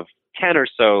 10 or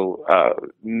so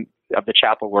of the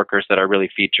chapel workers that are really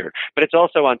featured. But it's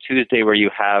also on Tuesday where you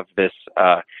have this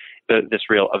this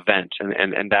real event,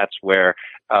 and that's where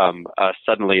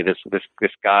suddenly this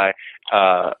guy,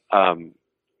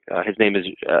 his name is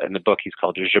in the book he's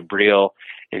called Jabril,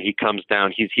 and he comes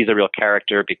down. He's a real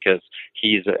character because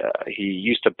he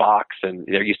used to box, and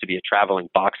there used to be a traveling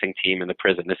boxing team in the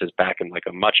prison. This is back in like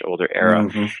a much older era,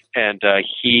 and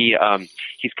he's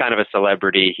kind of a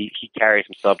celebrity. He carries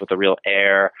himself with a real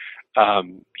air.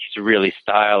 He's really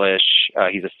stylish.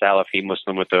 He's a Salafi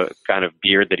Muslim with a kind of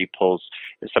beard that he pulls.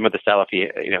 Some of the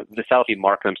Salafi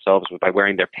mark themselves by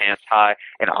wearing their pants high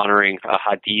and honoring a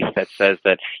hadith that says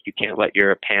that you can't let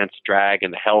your pants drag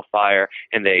in the hellfire.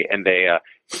 And they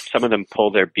some of them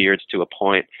pull their beards to a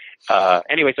point.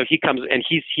 Anyway, so he comes and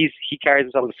he carries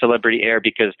himself with a celebrity air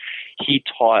because he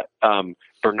taught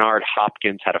Bernard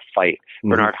Hopkins how to fight.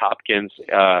 Bernard Hopkins,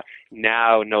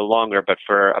 now no longer, but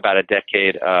for about a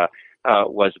decade,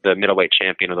 was the middleweight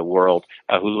champion of the world,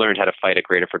 who learned how to fight at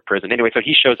Graterford Prison. Anyway, so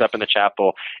he shows up in the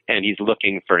chapel and he's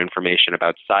looking for information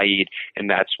about Saeed, and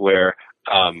that's where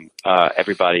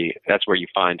that's where you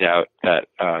find out that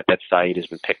Saeed has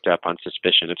been picked up on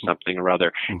suspicion of something or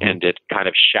other, and it kind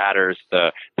of shatters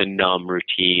the numb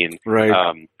routine,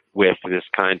 with this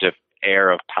kind of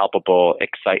air of palpable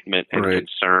excitement and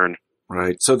concern.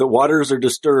 Right. So the waters are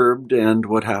disturbed, and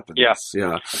what happens? Yes,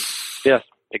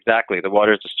 exactly. The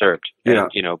water is disturbed. And,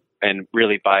 and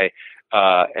really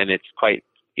and it's quite,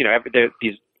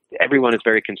 everyone is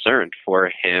very concerned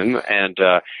for him, and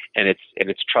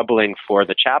it's troubling for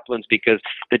the chaplains, because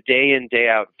the day in, day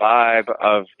out vibe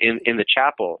of in the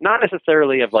chapel, not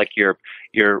necessarily of like your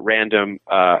random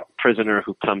prisoner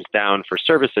who comes down for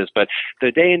services, but the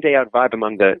day in, day out vibe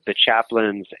among the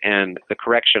chaplains and the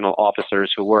correctional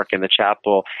officers who work in the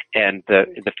chapel and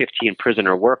the 15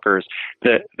 prisoner workers,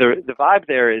 the vibe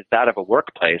there is that of a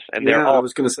workplace, and they're all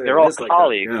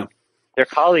colleagues. Yeah. They're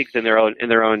colleagues in their own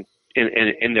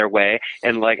in their way.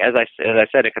 And like as I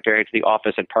said, comparing it to the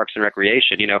office and Parks and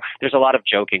Recreation, there's a lot of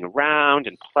joking around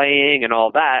and playing and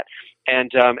all that.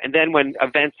 And then when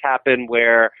events happen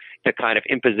where the kind of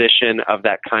imposition of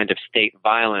that kind of state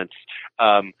violence,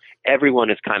 everyone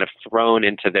is kind of thrown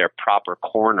into their proper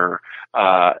corner,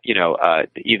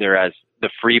 either as the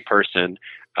free person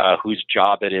whose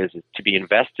job it is to be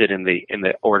invested in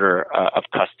the order of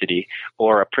custody,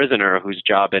 or a prisoner whose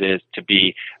job it is to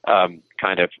be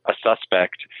kind of a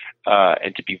suspect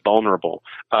and to be vulnerable.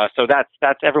 So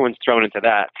that's everyone's thrown into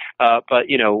that. But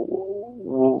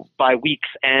by week's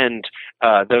end,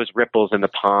 those ripples in the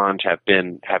pond have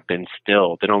been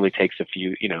stilled. It only takes a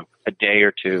day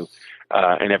or two.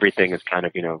 And everything is kind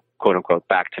of, quote unquote,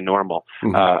 back to normal.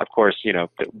 Mm-hmm. Of course,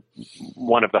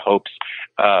 one of the hopes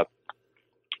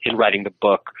in writing the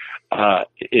book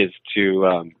is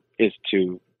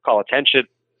to call attention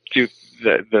to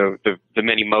the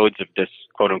many modes of this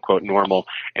quote unquote normal,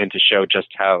 and to show just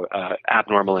how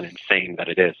abnormal and insane that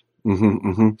it is. Mm-hmm,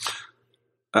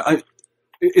 mm-hmm.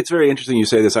 It's very interesting you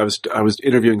say this. I was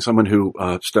interviewing someone who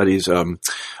studies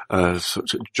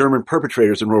German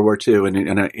perpetrators in World War II,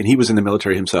 and he was in the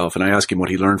military himself. And I asked him what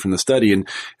he learned from the study, and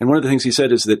one of the things he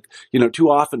said is that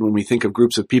too often when we think of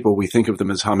groups of people, we think of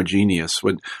them as homogeneous,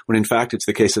 when in fact it's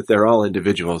the case that they're all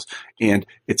individuals, and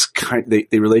it's they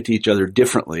relate to each other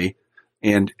differently.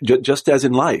 And just as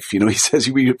in life, he says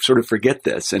we sort of forget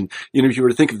this. And if you were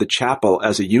to think of the chapel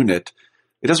as a unit,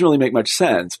 it doesn't really make much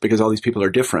sense, because all these people are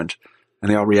different. And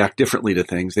they all react differently to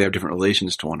things. They have different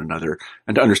relations to one another.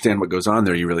 And to understand what goes on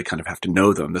there, you really kind of have to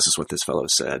know them. This is what this fellow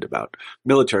said about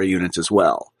military units as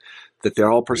well, that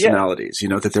they're all personalities,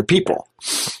 that they're people.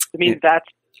 I mean, so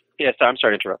I'm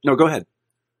sorry to interrupt. No, go ahead.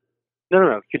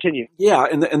 No, continue. Yeah,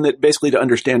 and that basically to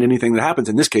understand anything that happens,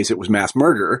 in this case it was mass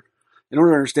murder, in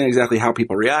order to understand exactly how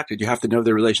people reacted, you have to know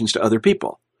their relations to other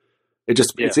people.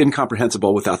 It's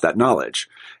incomprehensible without that knowledge.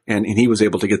 And he was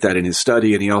able to get that in his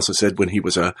study. And he also said when he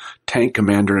was a tank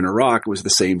commander in Iraq, it was the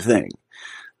same thing.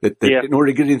 That in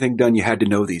order to get anything done, you had to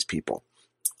know these people.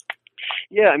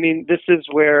 Yeah, I mean, this is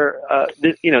where,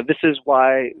 this is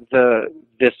why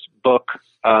this book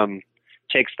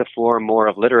takes the form more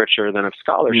of literature than of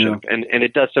scholarship. Yeah. And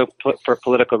it does so for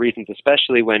political reasons,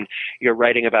 especially when you're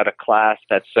writing about a class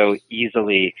that's so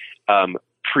easily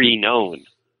pre-known.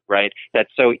 Right,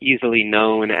 that's so easily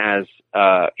known as,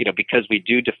 because we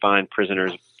do define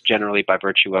prisoners generally by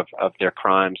virtue of their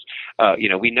crimes.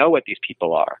 We know what these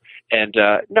people are, and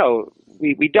no,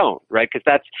 we don't, right? Because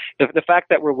that's the fact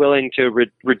that we're willing to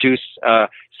reduce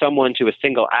someone to a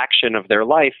single action of their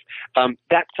life.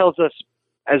 That tells us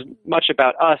as much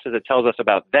about us as it tells us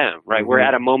about them, right? Mm-hmm. We're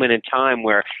at a moment in time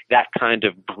where that kind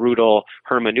of brutal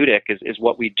hermeneutic is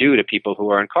what we do to people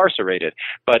who are incarcerated.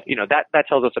 But, that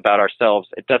tells us about ourselves.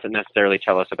 It doesn't necessarily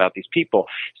tell us about these people.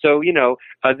 So,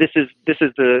 this is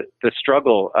the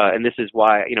struggle. And this is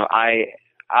why,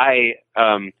 I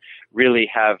really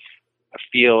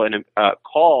feel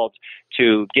called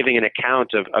to giving an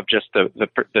account of just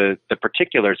the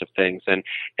particulars of things and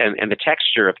the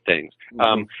texture of things.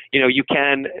 Mm-hmm.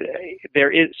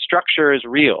 Structure is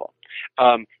real.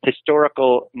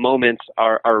 Historical moments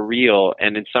are real,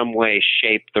 and in some way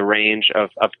shape the range of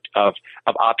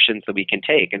options that we can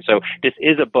take. And so this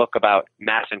is a book about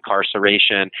mass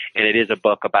incarceration, and it is a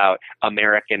book about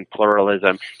American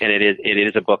pluralism, and it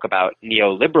is a book about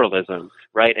neoliberalism,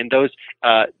 right? And those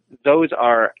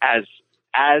are as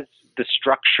the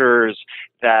structures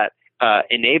that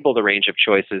enable the range of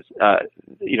choices,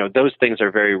 those things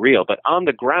are very real. But on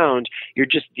the ground, you're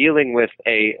just dealing with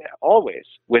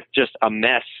just a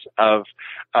mess of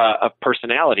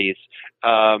personalities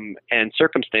and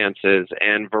circumstances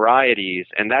and varieties.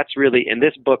 And that's really, in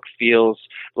this book, feels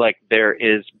like there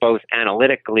is both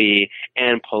analytically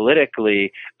and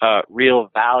politically real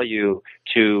value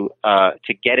to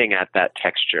getting at that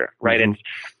texture, right?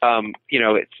 Mm-hmm.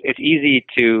 It's easy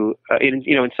to,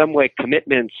 in some way,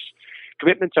 commitments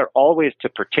are always to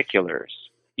particulars.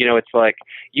 It's like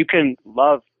you can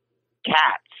love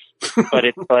cats but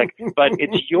it's like, but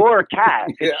it's your cat.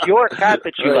 It's your cat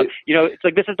that you love. You know, it's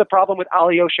like, this is the problem with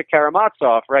Alyosha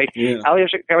Karamazov, right?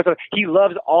 Alyosha Karamazov, he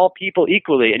loves all people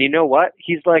equally. And you know what?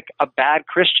 He's like a bad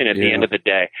Christian at the end of the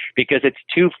day, because it's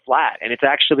too flat and it's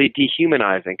actually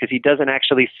dehumanizing, because he doesn't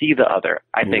actually see the other,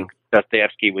 I think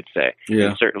Dostoevsky would say,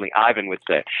 and certainly Ivan would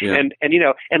say. And you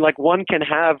know, and like, one can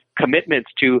have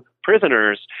commitments to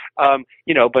prisoners,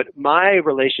 you know, but my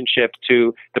relationship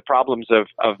to the problems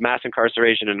of mass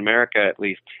incarceration in America, at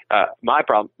least,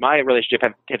 my relationship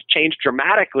has changed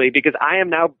dramatically, because I am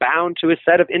now bound to a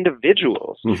set of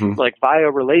individuals, like via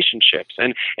relationships.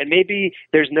 And maybe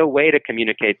there's no way to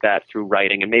communicate that through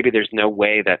writing, and maybe there's no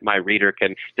way that my reader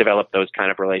can develop those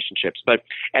kind of relationships. But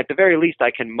at the very least,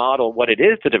 I can model what it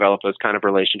is to develop those kind of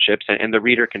relationships, and the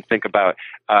reader can think about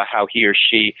how he or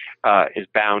she is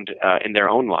bound in their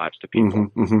own lives to people.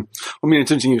 I mean,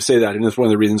 it's interesting you say that, and it's one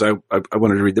of the reasons I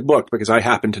wanted to read the book, because I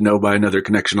happen to know by another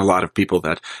connection a lot of people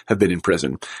that have been in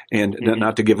prison, and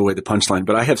not to give away the punchline,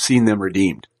 but I have seen them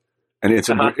redeemed, and it's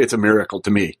a miracle to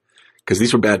me, because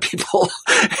these were bad people,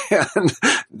 and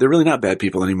they're really not bad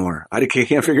people anymore. I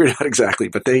can't figure it out exactly,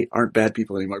 but they aren't bad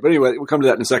people anymore. But anyway, we'll come to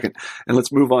that in a second, and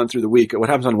let's move on through the week. What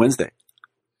happens on Wednesday?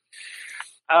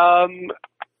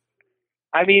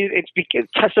 I mean,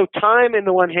 so time, in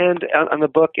the one hand, on the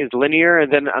book is linear,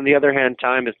 and then on the other hand,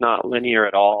 time is not linear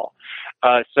at all.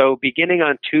 So beginning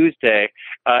on Tuesday,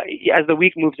 as the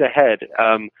week moves ahead,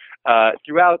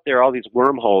 throughout there are all these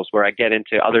wormholes where I get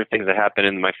into other things that happen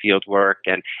in my field work,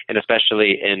 and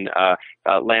especially in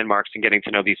landmarks and getting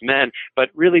to know these men. But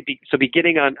really, so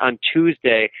beginning on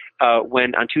Tuesday,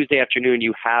 when on Tuesday afternoon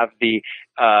you have the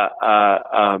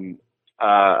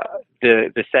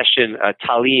session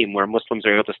Talim, where Muslims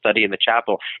are able to study in the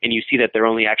chapel, and you see that there are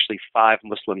only actually 5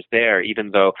 Muslims there,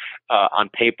 even though on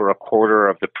paper a quarter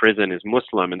of the prison is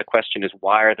Muslim. And the question is,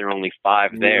 why are there only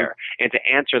 5 there? And to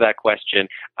answer that question,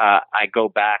 I go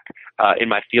back in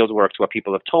my field work to what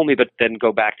people have told me, but then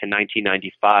go back to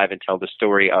 1995 and tell the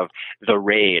story of the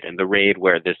raid,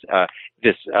 where this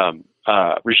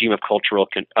regime of carceral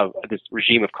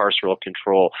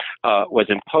control was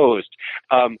imposed.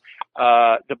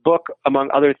 The book, among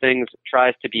other things,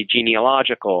 tries to be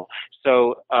genealogical.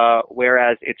 So,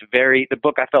 whereas the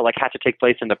book I felt like had to take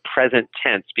place in the present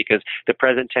tense, because the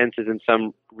present tense is in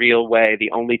some real way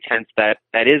the only tense that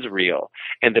is real.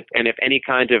 And if any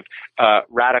kind of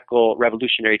radical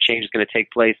revolutionary change is going to take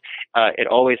place, it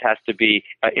always has to be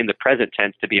in the present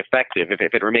tense to be effective.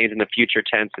 If it remains in the future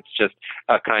tense, it's just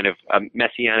a kind of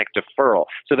messianic deferral.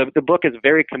 So the book is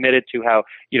very committed to how,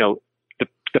 you know,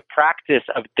 the practice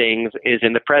of things is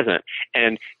in the present.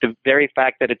 And the very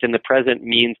fact that it's in the present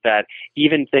means that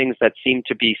even things that seem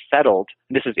to be settled,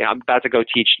 I'm about to go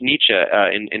teach Nietzsche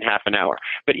in half an hour,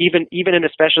 but even and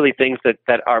especially things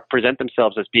that present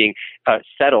themselves as being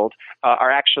settled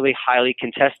are actually highly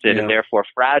contested and therefore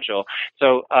fragile.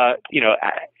 So, you know,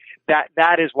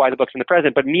 that is why the book's in the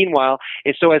present. But meanwhile,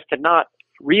 it's so as to not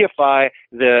reify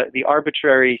the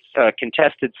arbitrary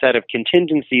contested set of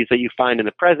contingencies that you find in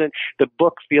the present. The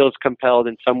book feels compelled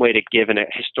in some way to give a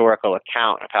historical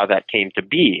account of how that came to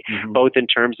be, both in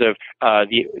terms of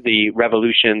the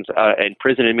revolutions in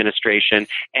prison administration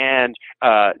and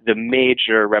the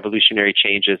major revolutionary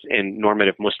changes in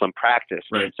normative Muslim practice.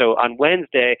 Right. So on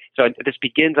Wednesday, this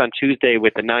begins on Tuesday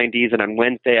with the 90s, and on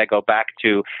Wednesday I go back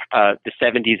to the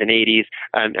 70s and 80s,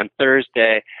 and on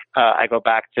Thursday I go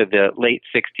back to the late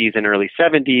 60s and early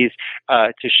 70s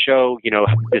to show, you know,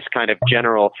 this kind of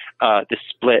general the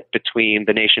split between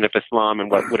the Nation of Islam and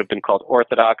what would have been called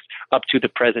Orthodox, up to the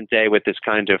present day with this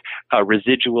kind of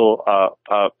residual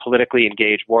politically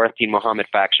engaged Warathin Muhammad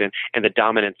faction and the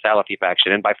dominant Salafi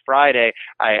faction. And by Friday,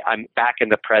 I'm back in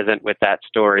the present with that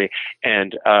story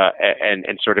and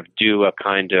sort of do a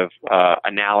kind of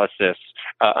analysis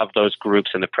of those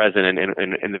groups in the present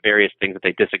and the various things that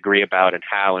they disagree about and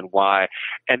how and why.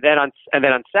 And then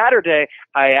on Saturday,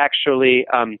 I actually,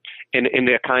 in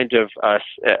a kind of a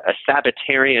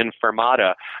Sabbatarian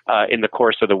fermata in the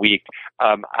course of the week,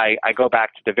 I go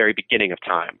back to the very beginning of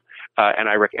time. And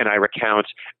I recount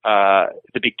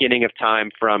the beginning of time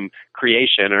from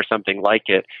creation or something like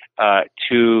it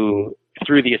through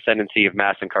the ascendancy of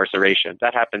mass incarceration.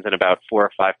 That happens in about 4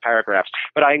 or 5 paragraphs.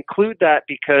 But I include that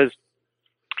because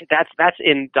that's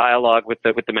in dialogue with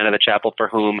the men of the chapel, for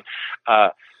whom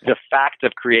the fact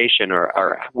of creation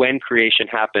or when creation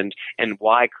happened and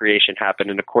why creation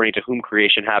happened and according to whom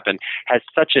creation happened has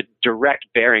such a direct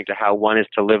bearing to how one is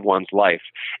to live one's life.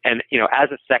 And, you know,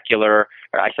 as a secular,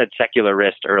 or I said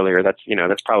secularist earlier, that's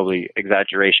probably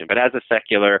exaggeration, but as a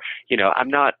secular, you know, I'm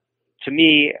not to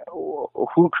me,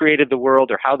 who created the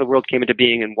world or how the world came into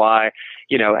being and why,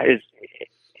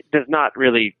 does not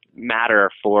really matter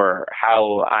for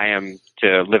how I am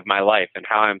to live my life, and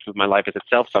how I am to live my life is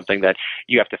itself something that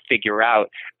you have to figure out,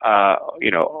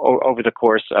 over the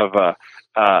course of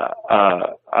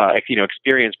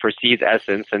experience precedes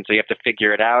essence, and so you have to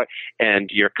figure it out, and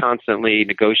you're constantly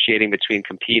negotiating between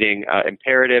competing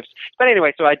imperatives. But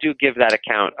anyway, so I do give that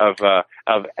account of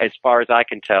as far as I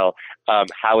can tell,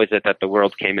 how is it that the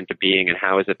world came into being, and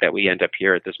how is it that we end up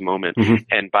here at this moment,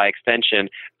 and by extension,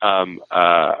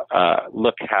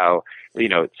 look how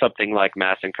something like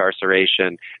mass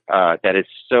incarceration that is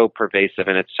so pervasive,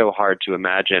 and it's so hard to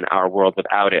imagine our world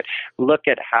without it. Look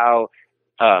at how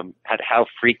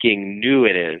freaking new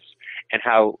it is, and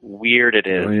how weird it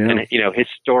is. And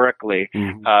historically,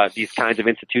 these kinds of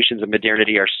institutions of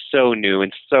modernity are so new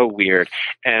and so weird.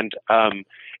 And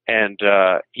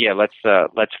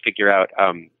let's figure out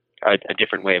a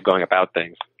different way of going about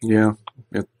things. Yeah,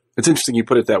 it's interesting you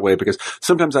put it that way, because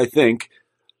sometimes I think.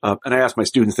 And I ask my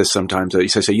students this sometimes. I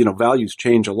say, values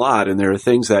change a lot, and there are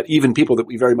things that even people that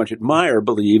we very much admire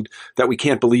believed that we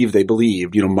can't believe they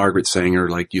believed. Margaret Sanger,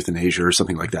 like euthanasia or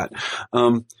something like that.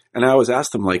 And I always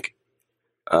ask them, like,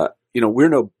 we're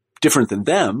no different than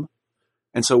them,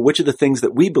 and so which of the things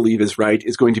that we believe is right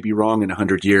is going to be wrong in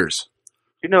 100 years?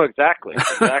 Exactly.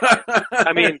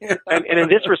 I mean, and in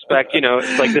this respect,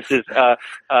 it's like this is,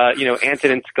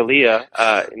 Antonin Scalia,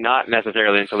 not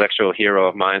necessarily an intellectual hero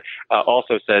of mine,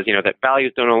 also says, that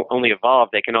values don't only evolve,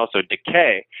 they can also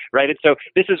decay, right? And so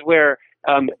this is where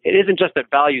it isn't just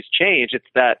that values change, it's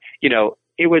that,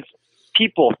 it was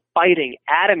people fighting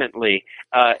adamantly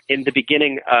in the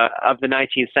beginning of the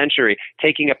 19th century,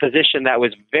 taking a position that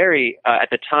was very,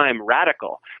 at the time,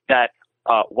 radical, that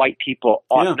white people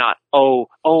ought not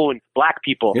own black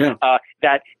people,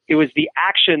 that it was the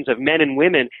actions of men and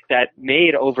women that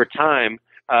made over time,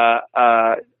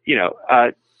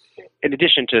 in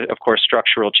addition to, of course,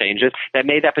 structural changes, that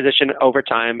made that position over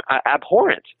time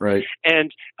abhorrent. Right.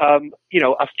 And,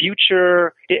 a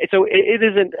future, so it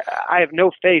isn't, I have no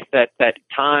faith that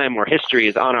time or history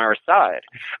is on our side.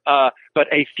 But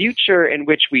a future in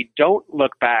which we don't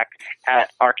look back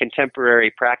at our contemporary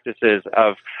practices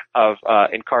of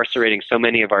incarcerating so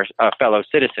many of our fellow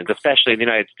citizens, especially in the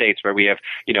United States, where we have,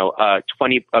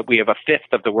 we have a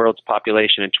fifth of the world's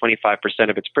population and 25%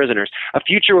 of its prisoners. A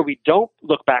future where we don't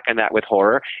look back on that with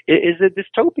horror is a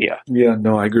dystopia. Yeah,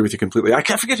 no, I agree with you completely. I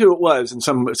can't forget who it was, and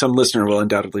some listener will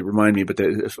undoubtedly remind me, but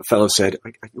the fellow said,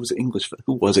 it was English,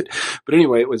 who was it? But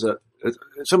anyway, it was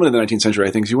someone in the 19th century,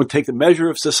 I think. So you would take the measure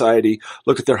of society,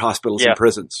 look at their hospitals and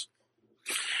prisons.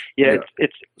 Yeah,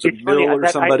 it's funny. Or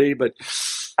somebody, but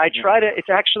I try to. It's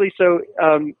actually so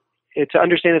to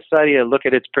understand the society and look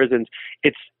at its prisons.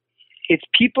 It's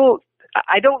people.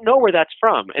 I don't know where that's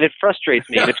from, and it frustrates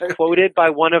me. And it's quoted by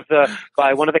one of the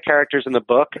characters in the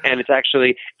book, and it's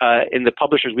actually in the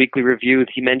Publisher's Weekly Review.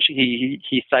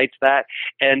 He cites that,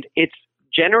 and it's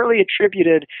generally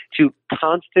attributed to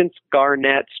Constance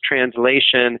Garnett's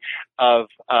translation of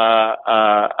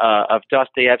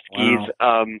Dostoevsky's.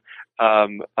 Wow.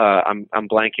 I'm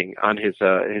blanking on his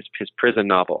prison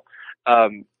novel. I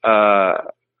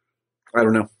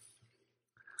don't know.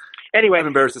 Anyway, I'm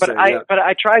embarrassed to say. But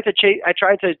I tried to trace. I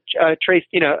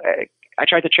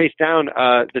tried to trace down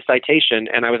the citation,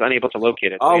 and I was unable to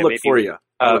locate it. I'll look for you.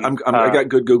 I got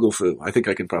good Google foo. I think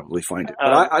I can probably find it.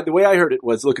 But the way I heard it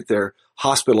was look at their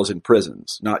hospitals and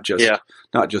prisons, not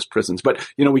just prisons. But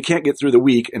we can't get through the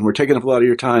week, and we're taking up a lot of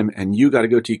your time, and you got to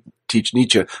go teach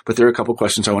Nietzsche. But there are a couple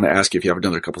questions I want to ask you if you have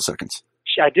another couple seconds.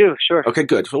 I do, sure. Okay,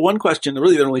 good. So one question,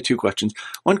 really there are only two questions.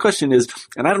 One question is,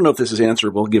 and I don't know if this is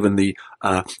answerable given the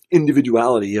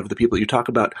individuality of the people you talk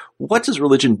about, what does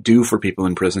religion do for people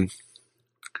in prison?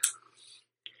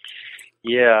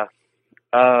 Yeah.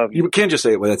 You can't just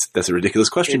say, well, that's a ridiculous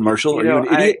question, Marshall. Are you an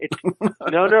idiot?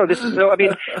 No, this is so,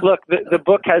 look, the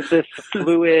book has this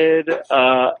fluid,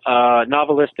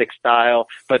 novelistic style,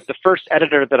 but the first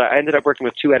editor that I ended up working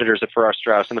with two editors at Farrar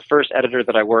Straus, and the first editor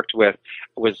that I worked with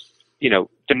was,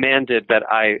 demanded that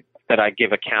I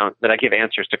give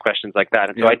answers to questions like that.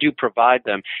 And so I do provide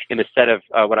them in a set of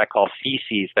what I call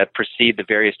theses that precede the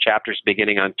various chapters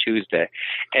beginning on Tuesday.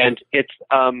 And it's,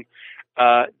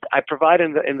 I provide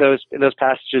in those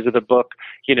passages of the book,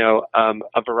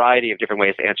 a variety of different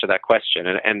ways to answer that question,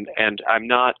 and I'm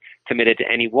not committed to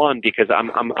any one because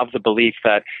I'm of the belief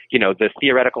that the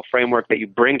theoretical framework that you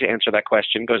bring to answer that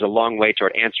question goes a long way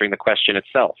toward answering the question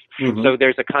itself. Mm-hmm. So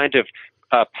there's a kind of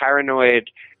paranoid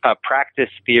practice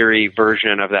theory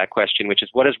version of that question, which is,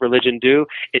 what does religion do?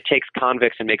 It takes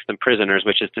convicts and makes them prisoners,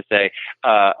 which is to say,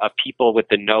 a people with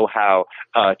the know-how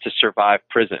to survive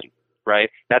prison.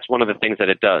 Right? That's one of the things that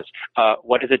it does.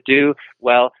 What does it do?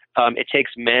 Well, it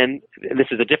takes men, and this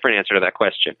is a different answer to that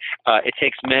question. It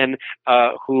takes men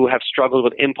who have struggled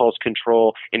with impulse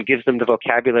control and gives them the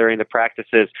vocabulary and the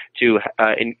practices to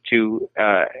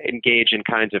engage in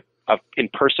kinds of in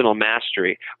personal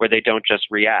mastery where they don't just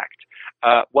react.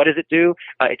 What does it do?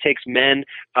 It takes men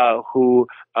who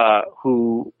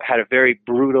had a very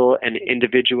brutal and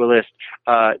individualist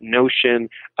notion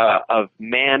of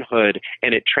manhood,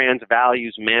 and it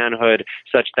transvalues manhood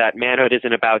such that manhood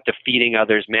isn't about defeating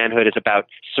others. Manhood is about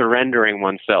surrendering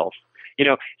oneself.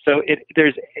 So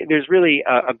there's really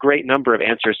a great number of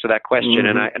answers to that question,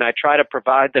 and I try to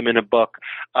provide them in a book,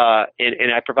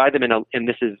 and I provide them and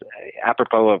this is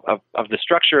apropos of the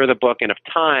structure of the book and of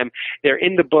time. They're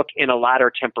in the book in a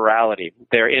latter temporality.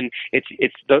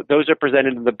 Those are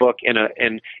presented in the book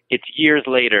and it's years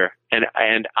later, and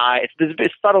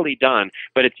it's subtly done,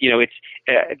 but it's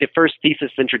the first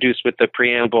thesis introduced with the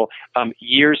preamble.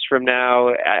 Years from now,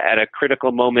 at a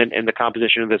critical moment in the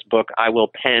composition of this book, I will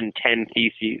pen 10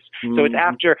 theses. So it's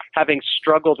after having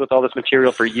struggled with all this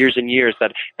material for years and years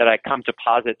that I come to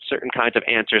posit certain kinds of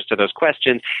answers to those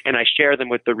questions, and I share them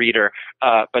with the reader.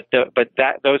 But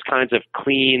those kinds of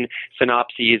clean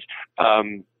synopses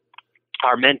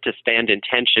are meant to stand in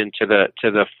tension to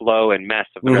the flow and mess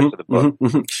of the rest of the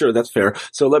book. Sure, that's fair.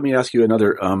 So let me ask you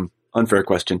another unfair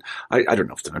question. I don't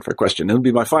know if it's an unfair question. It'll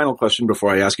be my final question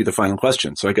before I ask you the final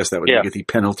question. So I guess that would make it the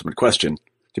penultimate question,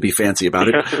 to be fancy about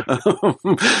it.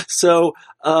 So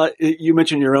you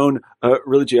mentioned your own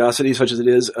religiosity, such as it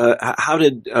is. How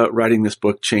did writing this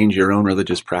book change your own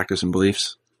religious practice and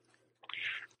beliefs?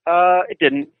 It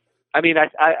didn't. I mean,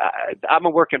 I'm a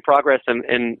work in progress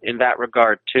in that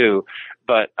regard too,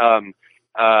 but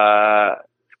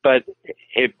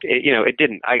it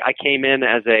didn't. I came in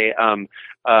as I am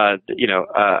a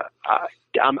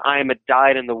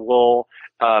dyed-in-the-wool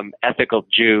ethical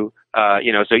Jew.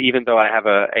 So even though I have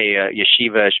a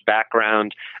yeshiva-ish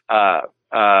background, from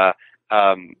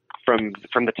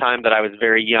the time that I was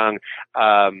very young,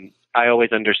 I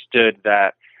always understood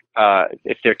that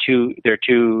if there are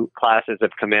two classes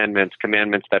of commandments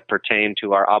that pertain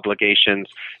to our obligations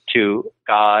to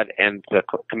God and the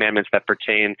commandments that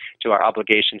pertain to our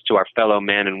obligations to our fellow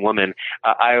man and woman.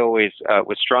 I always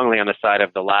was strongly on the side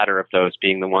of the latter of those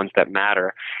being the ones that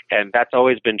matter, and that's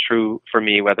always been true for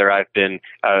me, whether I've been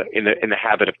in the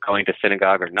habit of going to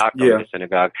synagogue or not going to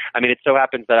synagogue. I mean, it so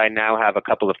happens that I now have a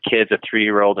couple of kids, a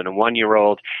 3-year-old and a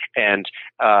 1-year-old, and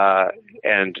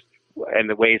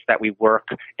the ways that we work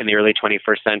in the early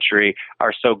 21st century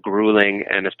are so grueling,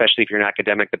 and especially if you're an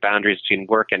academic, the boundaries between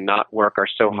work and not work are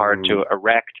so hard to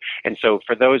erect. And so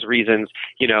for those reasons,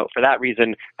 for that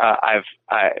reason,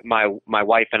 my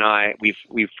wife and I,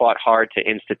 we've fought hard to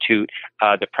institute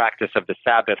the practice of the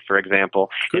Sabbath, for example.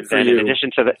 Good for and you. in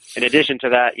addition to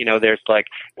that, there's like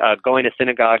going to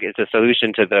synagogue is a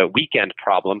solution to the weekend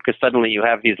problem, because suddenly you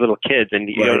have these little kids and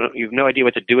you have no idea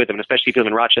what to do with them, and especially if you live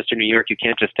in Rochester, New York, you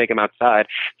can't just take them outside.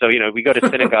 So we go to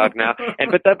synagogue now,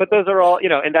 but those are all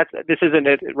and this isn't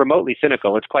remotely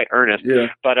cynical. It's quite earnest. Yeah.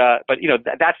 But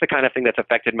that's the kind of thing that's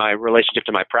affected my relationship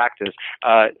to my practice.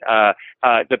 The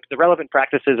relevant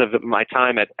practices of my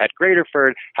time at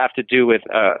Graterford have to do with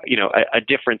a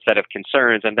different set of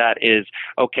concerns, and that is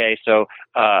So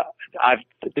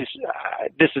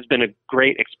this has been a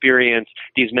great experience.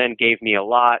 These men gave me a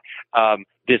lot.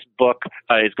 This book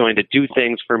is going to do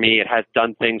things for me. It has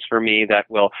done things for me that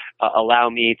will allow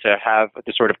me to have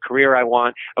the sort of career I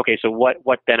want. Okay, so what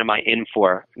then am I in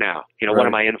for now? What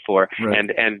am I in for? Right.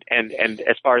 And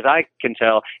as far as I can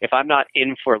tell, if I'm not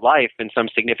in for life in some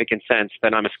significant sense,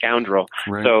 then I'm a scoundrel.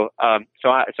 Right. So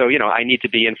I need to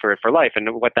be in for it for life,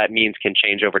 and what that means can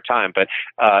change over time. But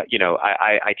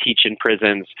I teach in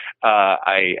prisons.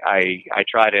 I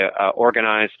try to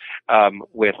organize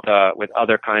with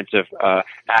other kinds of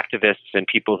activists and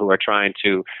people who are trying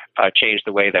to change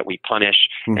the way that we punish.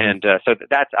 Mm-hmm. And so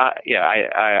that's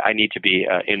I need to be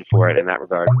in for it in that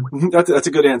regard. That's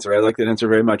a good answer. I like that answer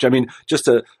very much. I mean, just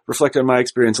to reflect on my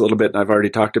experience a little bit, and I've already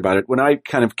talked about it, when I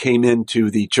kind of came into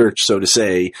the church, so to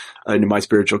say, into my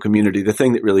spiritual community, the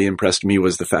thing that really impressed me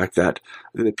was the fact that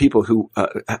the people who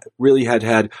really had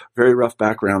very rough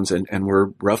backgrounds and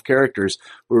were rough characters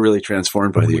were really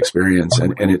transformed by the experience,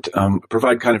 and it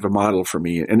provided kind of a model for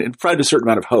me, and it provided a certain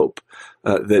amount of hope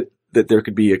that there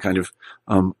could be a kind of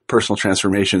personal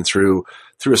transformation through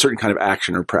a certain kind of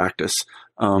action or practice.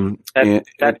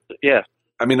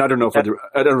 I mean, I don't know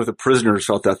if the prisoners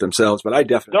felt that themselves, but I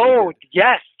definitely did.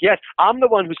 Yes. I'm the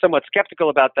one who's somewhat skeptical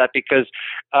about that because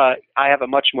I have a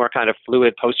much more kind of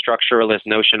fluid post-structuralist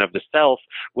notion of the self,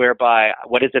 whereby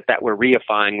what is it that we're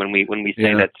reifying when we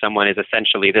say that someone is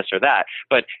essentially this or that.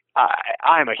 But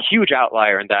I'm a huge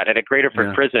outlier in that. At a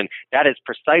Graterford prison, that is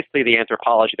precisely the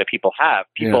anthropology that people have.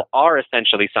 People are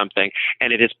essentially something,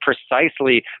 and it is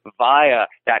precisely via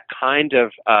that kind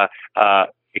of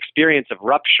experience of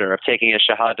rupture, of taking a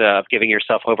shahada, of giving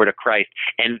yourself over to Christ,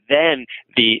 and then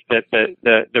the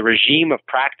regime of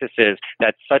practices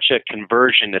that such a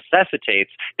conversion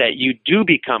necessitates, that you do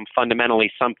become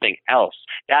fundamentally something else.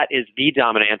 That is the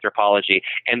dominant anthropology,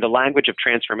 and the language of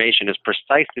transformation is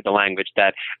precisely the language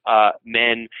that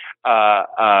men,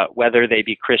 whether they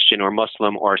be Christian or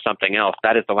Muslim or something else,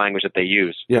 that is the language that they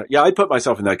use. Yeah, I put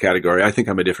myself in that category. I think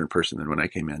I'm a different person than when I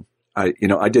came in.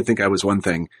 I did think I was one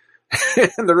thing.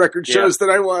 And the record shows that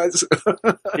I was.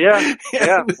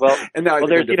 Well, and now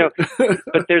there's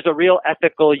but there's a real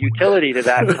ethical utility to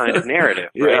that kind of narrative,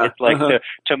 right? It's like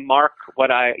to mark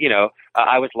what I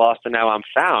was lost and now I'm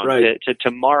found. Right.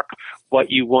 To mark what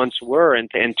you once were and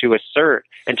to assert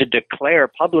and to declare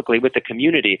publicly with the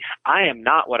community, I am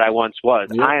not what I once was.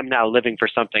 Yep. I am now living for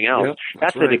something else. Yep.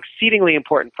 That's an exceedingly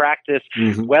important practice.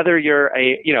 Mm-hmm. Whether you're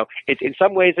it's in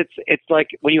some ways it's like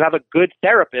when you have a good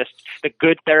therapist, the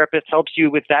good therapist helps you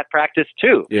with that practice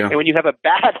too. Yeah. And when you have a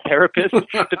bad therapist,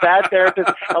 the bad therapist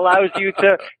allows you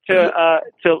to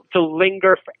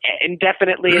linger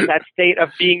indefinitely in that state of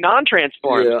being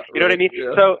non-transformed. Yeah, you know what I mean?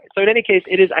 Yeah. So in any case,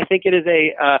 I think it is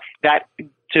that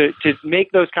to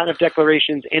make those kind of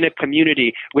declarations in a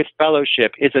community with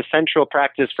fellowship is a central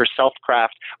practice for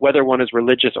self-craft, whether one is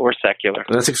religious or secular.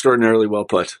 That's extraordinarily well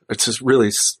put. It's just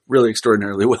really, really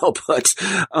extraordinarily well put.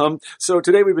 So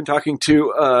today we've been talking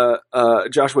to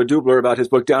Joshua Dubler about his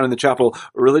book, Down in the Chapel,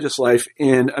 Religious Life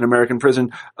in an American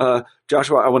Prison.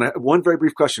 Joshua, I want to have one very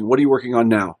brief question. What are you working on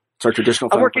now? It's our traditional.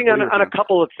 I'm working on a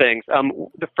couple of things.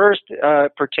 The first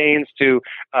pertains to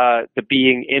the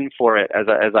being in for it, as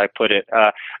I put it.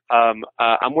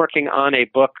 I'm working on a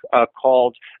book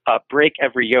called Break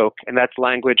Every Yoke, and that's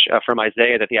language from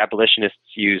Isaiah that the abolitionists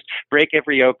used. Break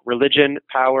Every Yoke, Religion,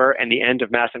 Power, and the End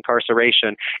of Mass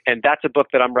Incarceration. And that's a book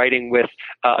that I'm writing with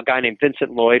a guy named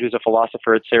Vincent Lloyd, who's a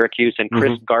philosopher at Syracuse, and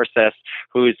Chris Garces,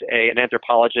 who's an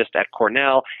anthropologist at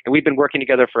Cornell. And we've been working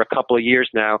together for a couple of years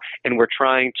now, and we're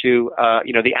trying to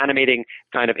the animating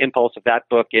kind of impulse of that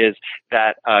book is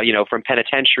that, from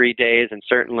penitentiary days and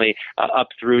certainly up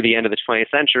through the end of the 20th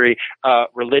century,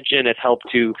 religion has helped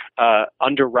to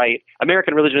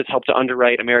American religion has helped to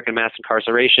underwrite American mass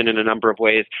incarceration in a number of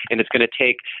ways, and it's going to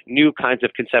take new kinds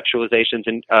of conceptualizations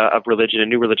of religion and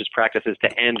new religious practices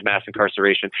to end mass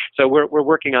incarceration. So we're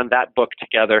working on that book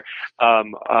together.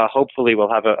 Hopefully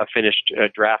we'll have a finished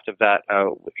draft of that,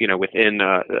 within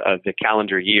the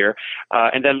calendar year.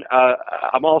 And then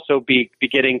I'm also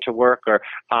beginning to work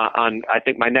on, I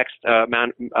think my next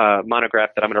monograph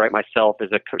that I'm going to write myself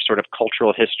is a sort of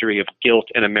cultural history of guilt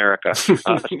in America,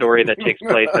 a story that takes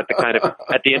place at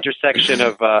the intersection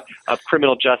of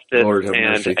criminal justice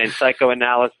and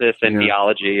psychoanalysis and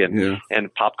theology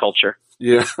and pop culture.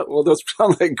 Yeah, well, those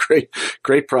sound like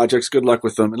great projects. Good luck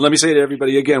with them. And let me say to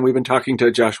everybody again, we've been talking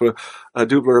to Joshua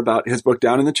Dubler about his book,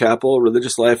 Down in the Chapel,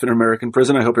 Religious Life in an American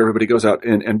Prison. I hope everybody goes out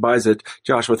and buys it.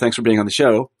 Joshua, thanks for being on the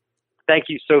show. Thank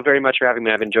you so very much for having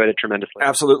me. I've enjoyed it tremendously.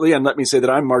 Absolutely. And let me say that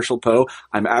I'm Marshall Poe.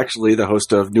 I'm actually the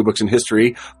host of New Books in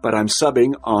History, but I'm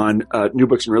subbing on New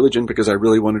Books in Religion because I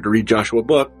really wanted to read Joshua's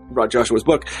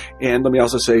book. And let me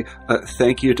also say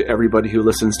thank you to everybody who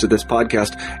listens to this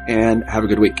podcast, and have a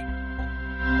good week.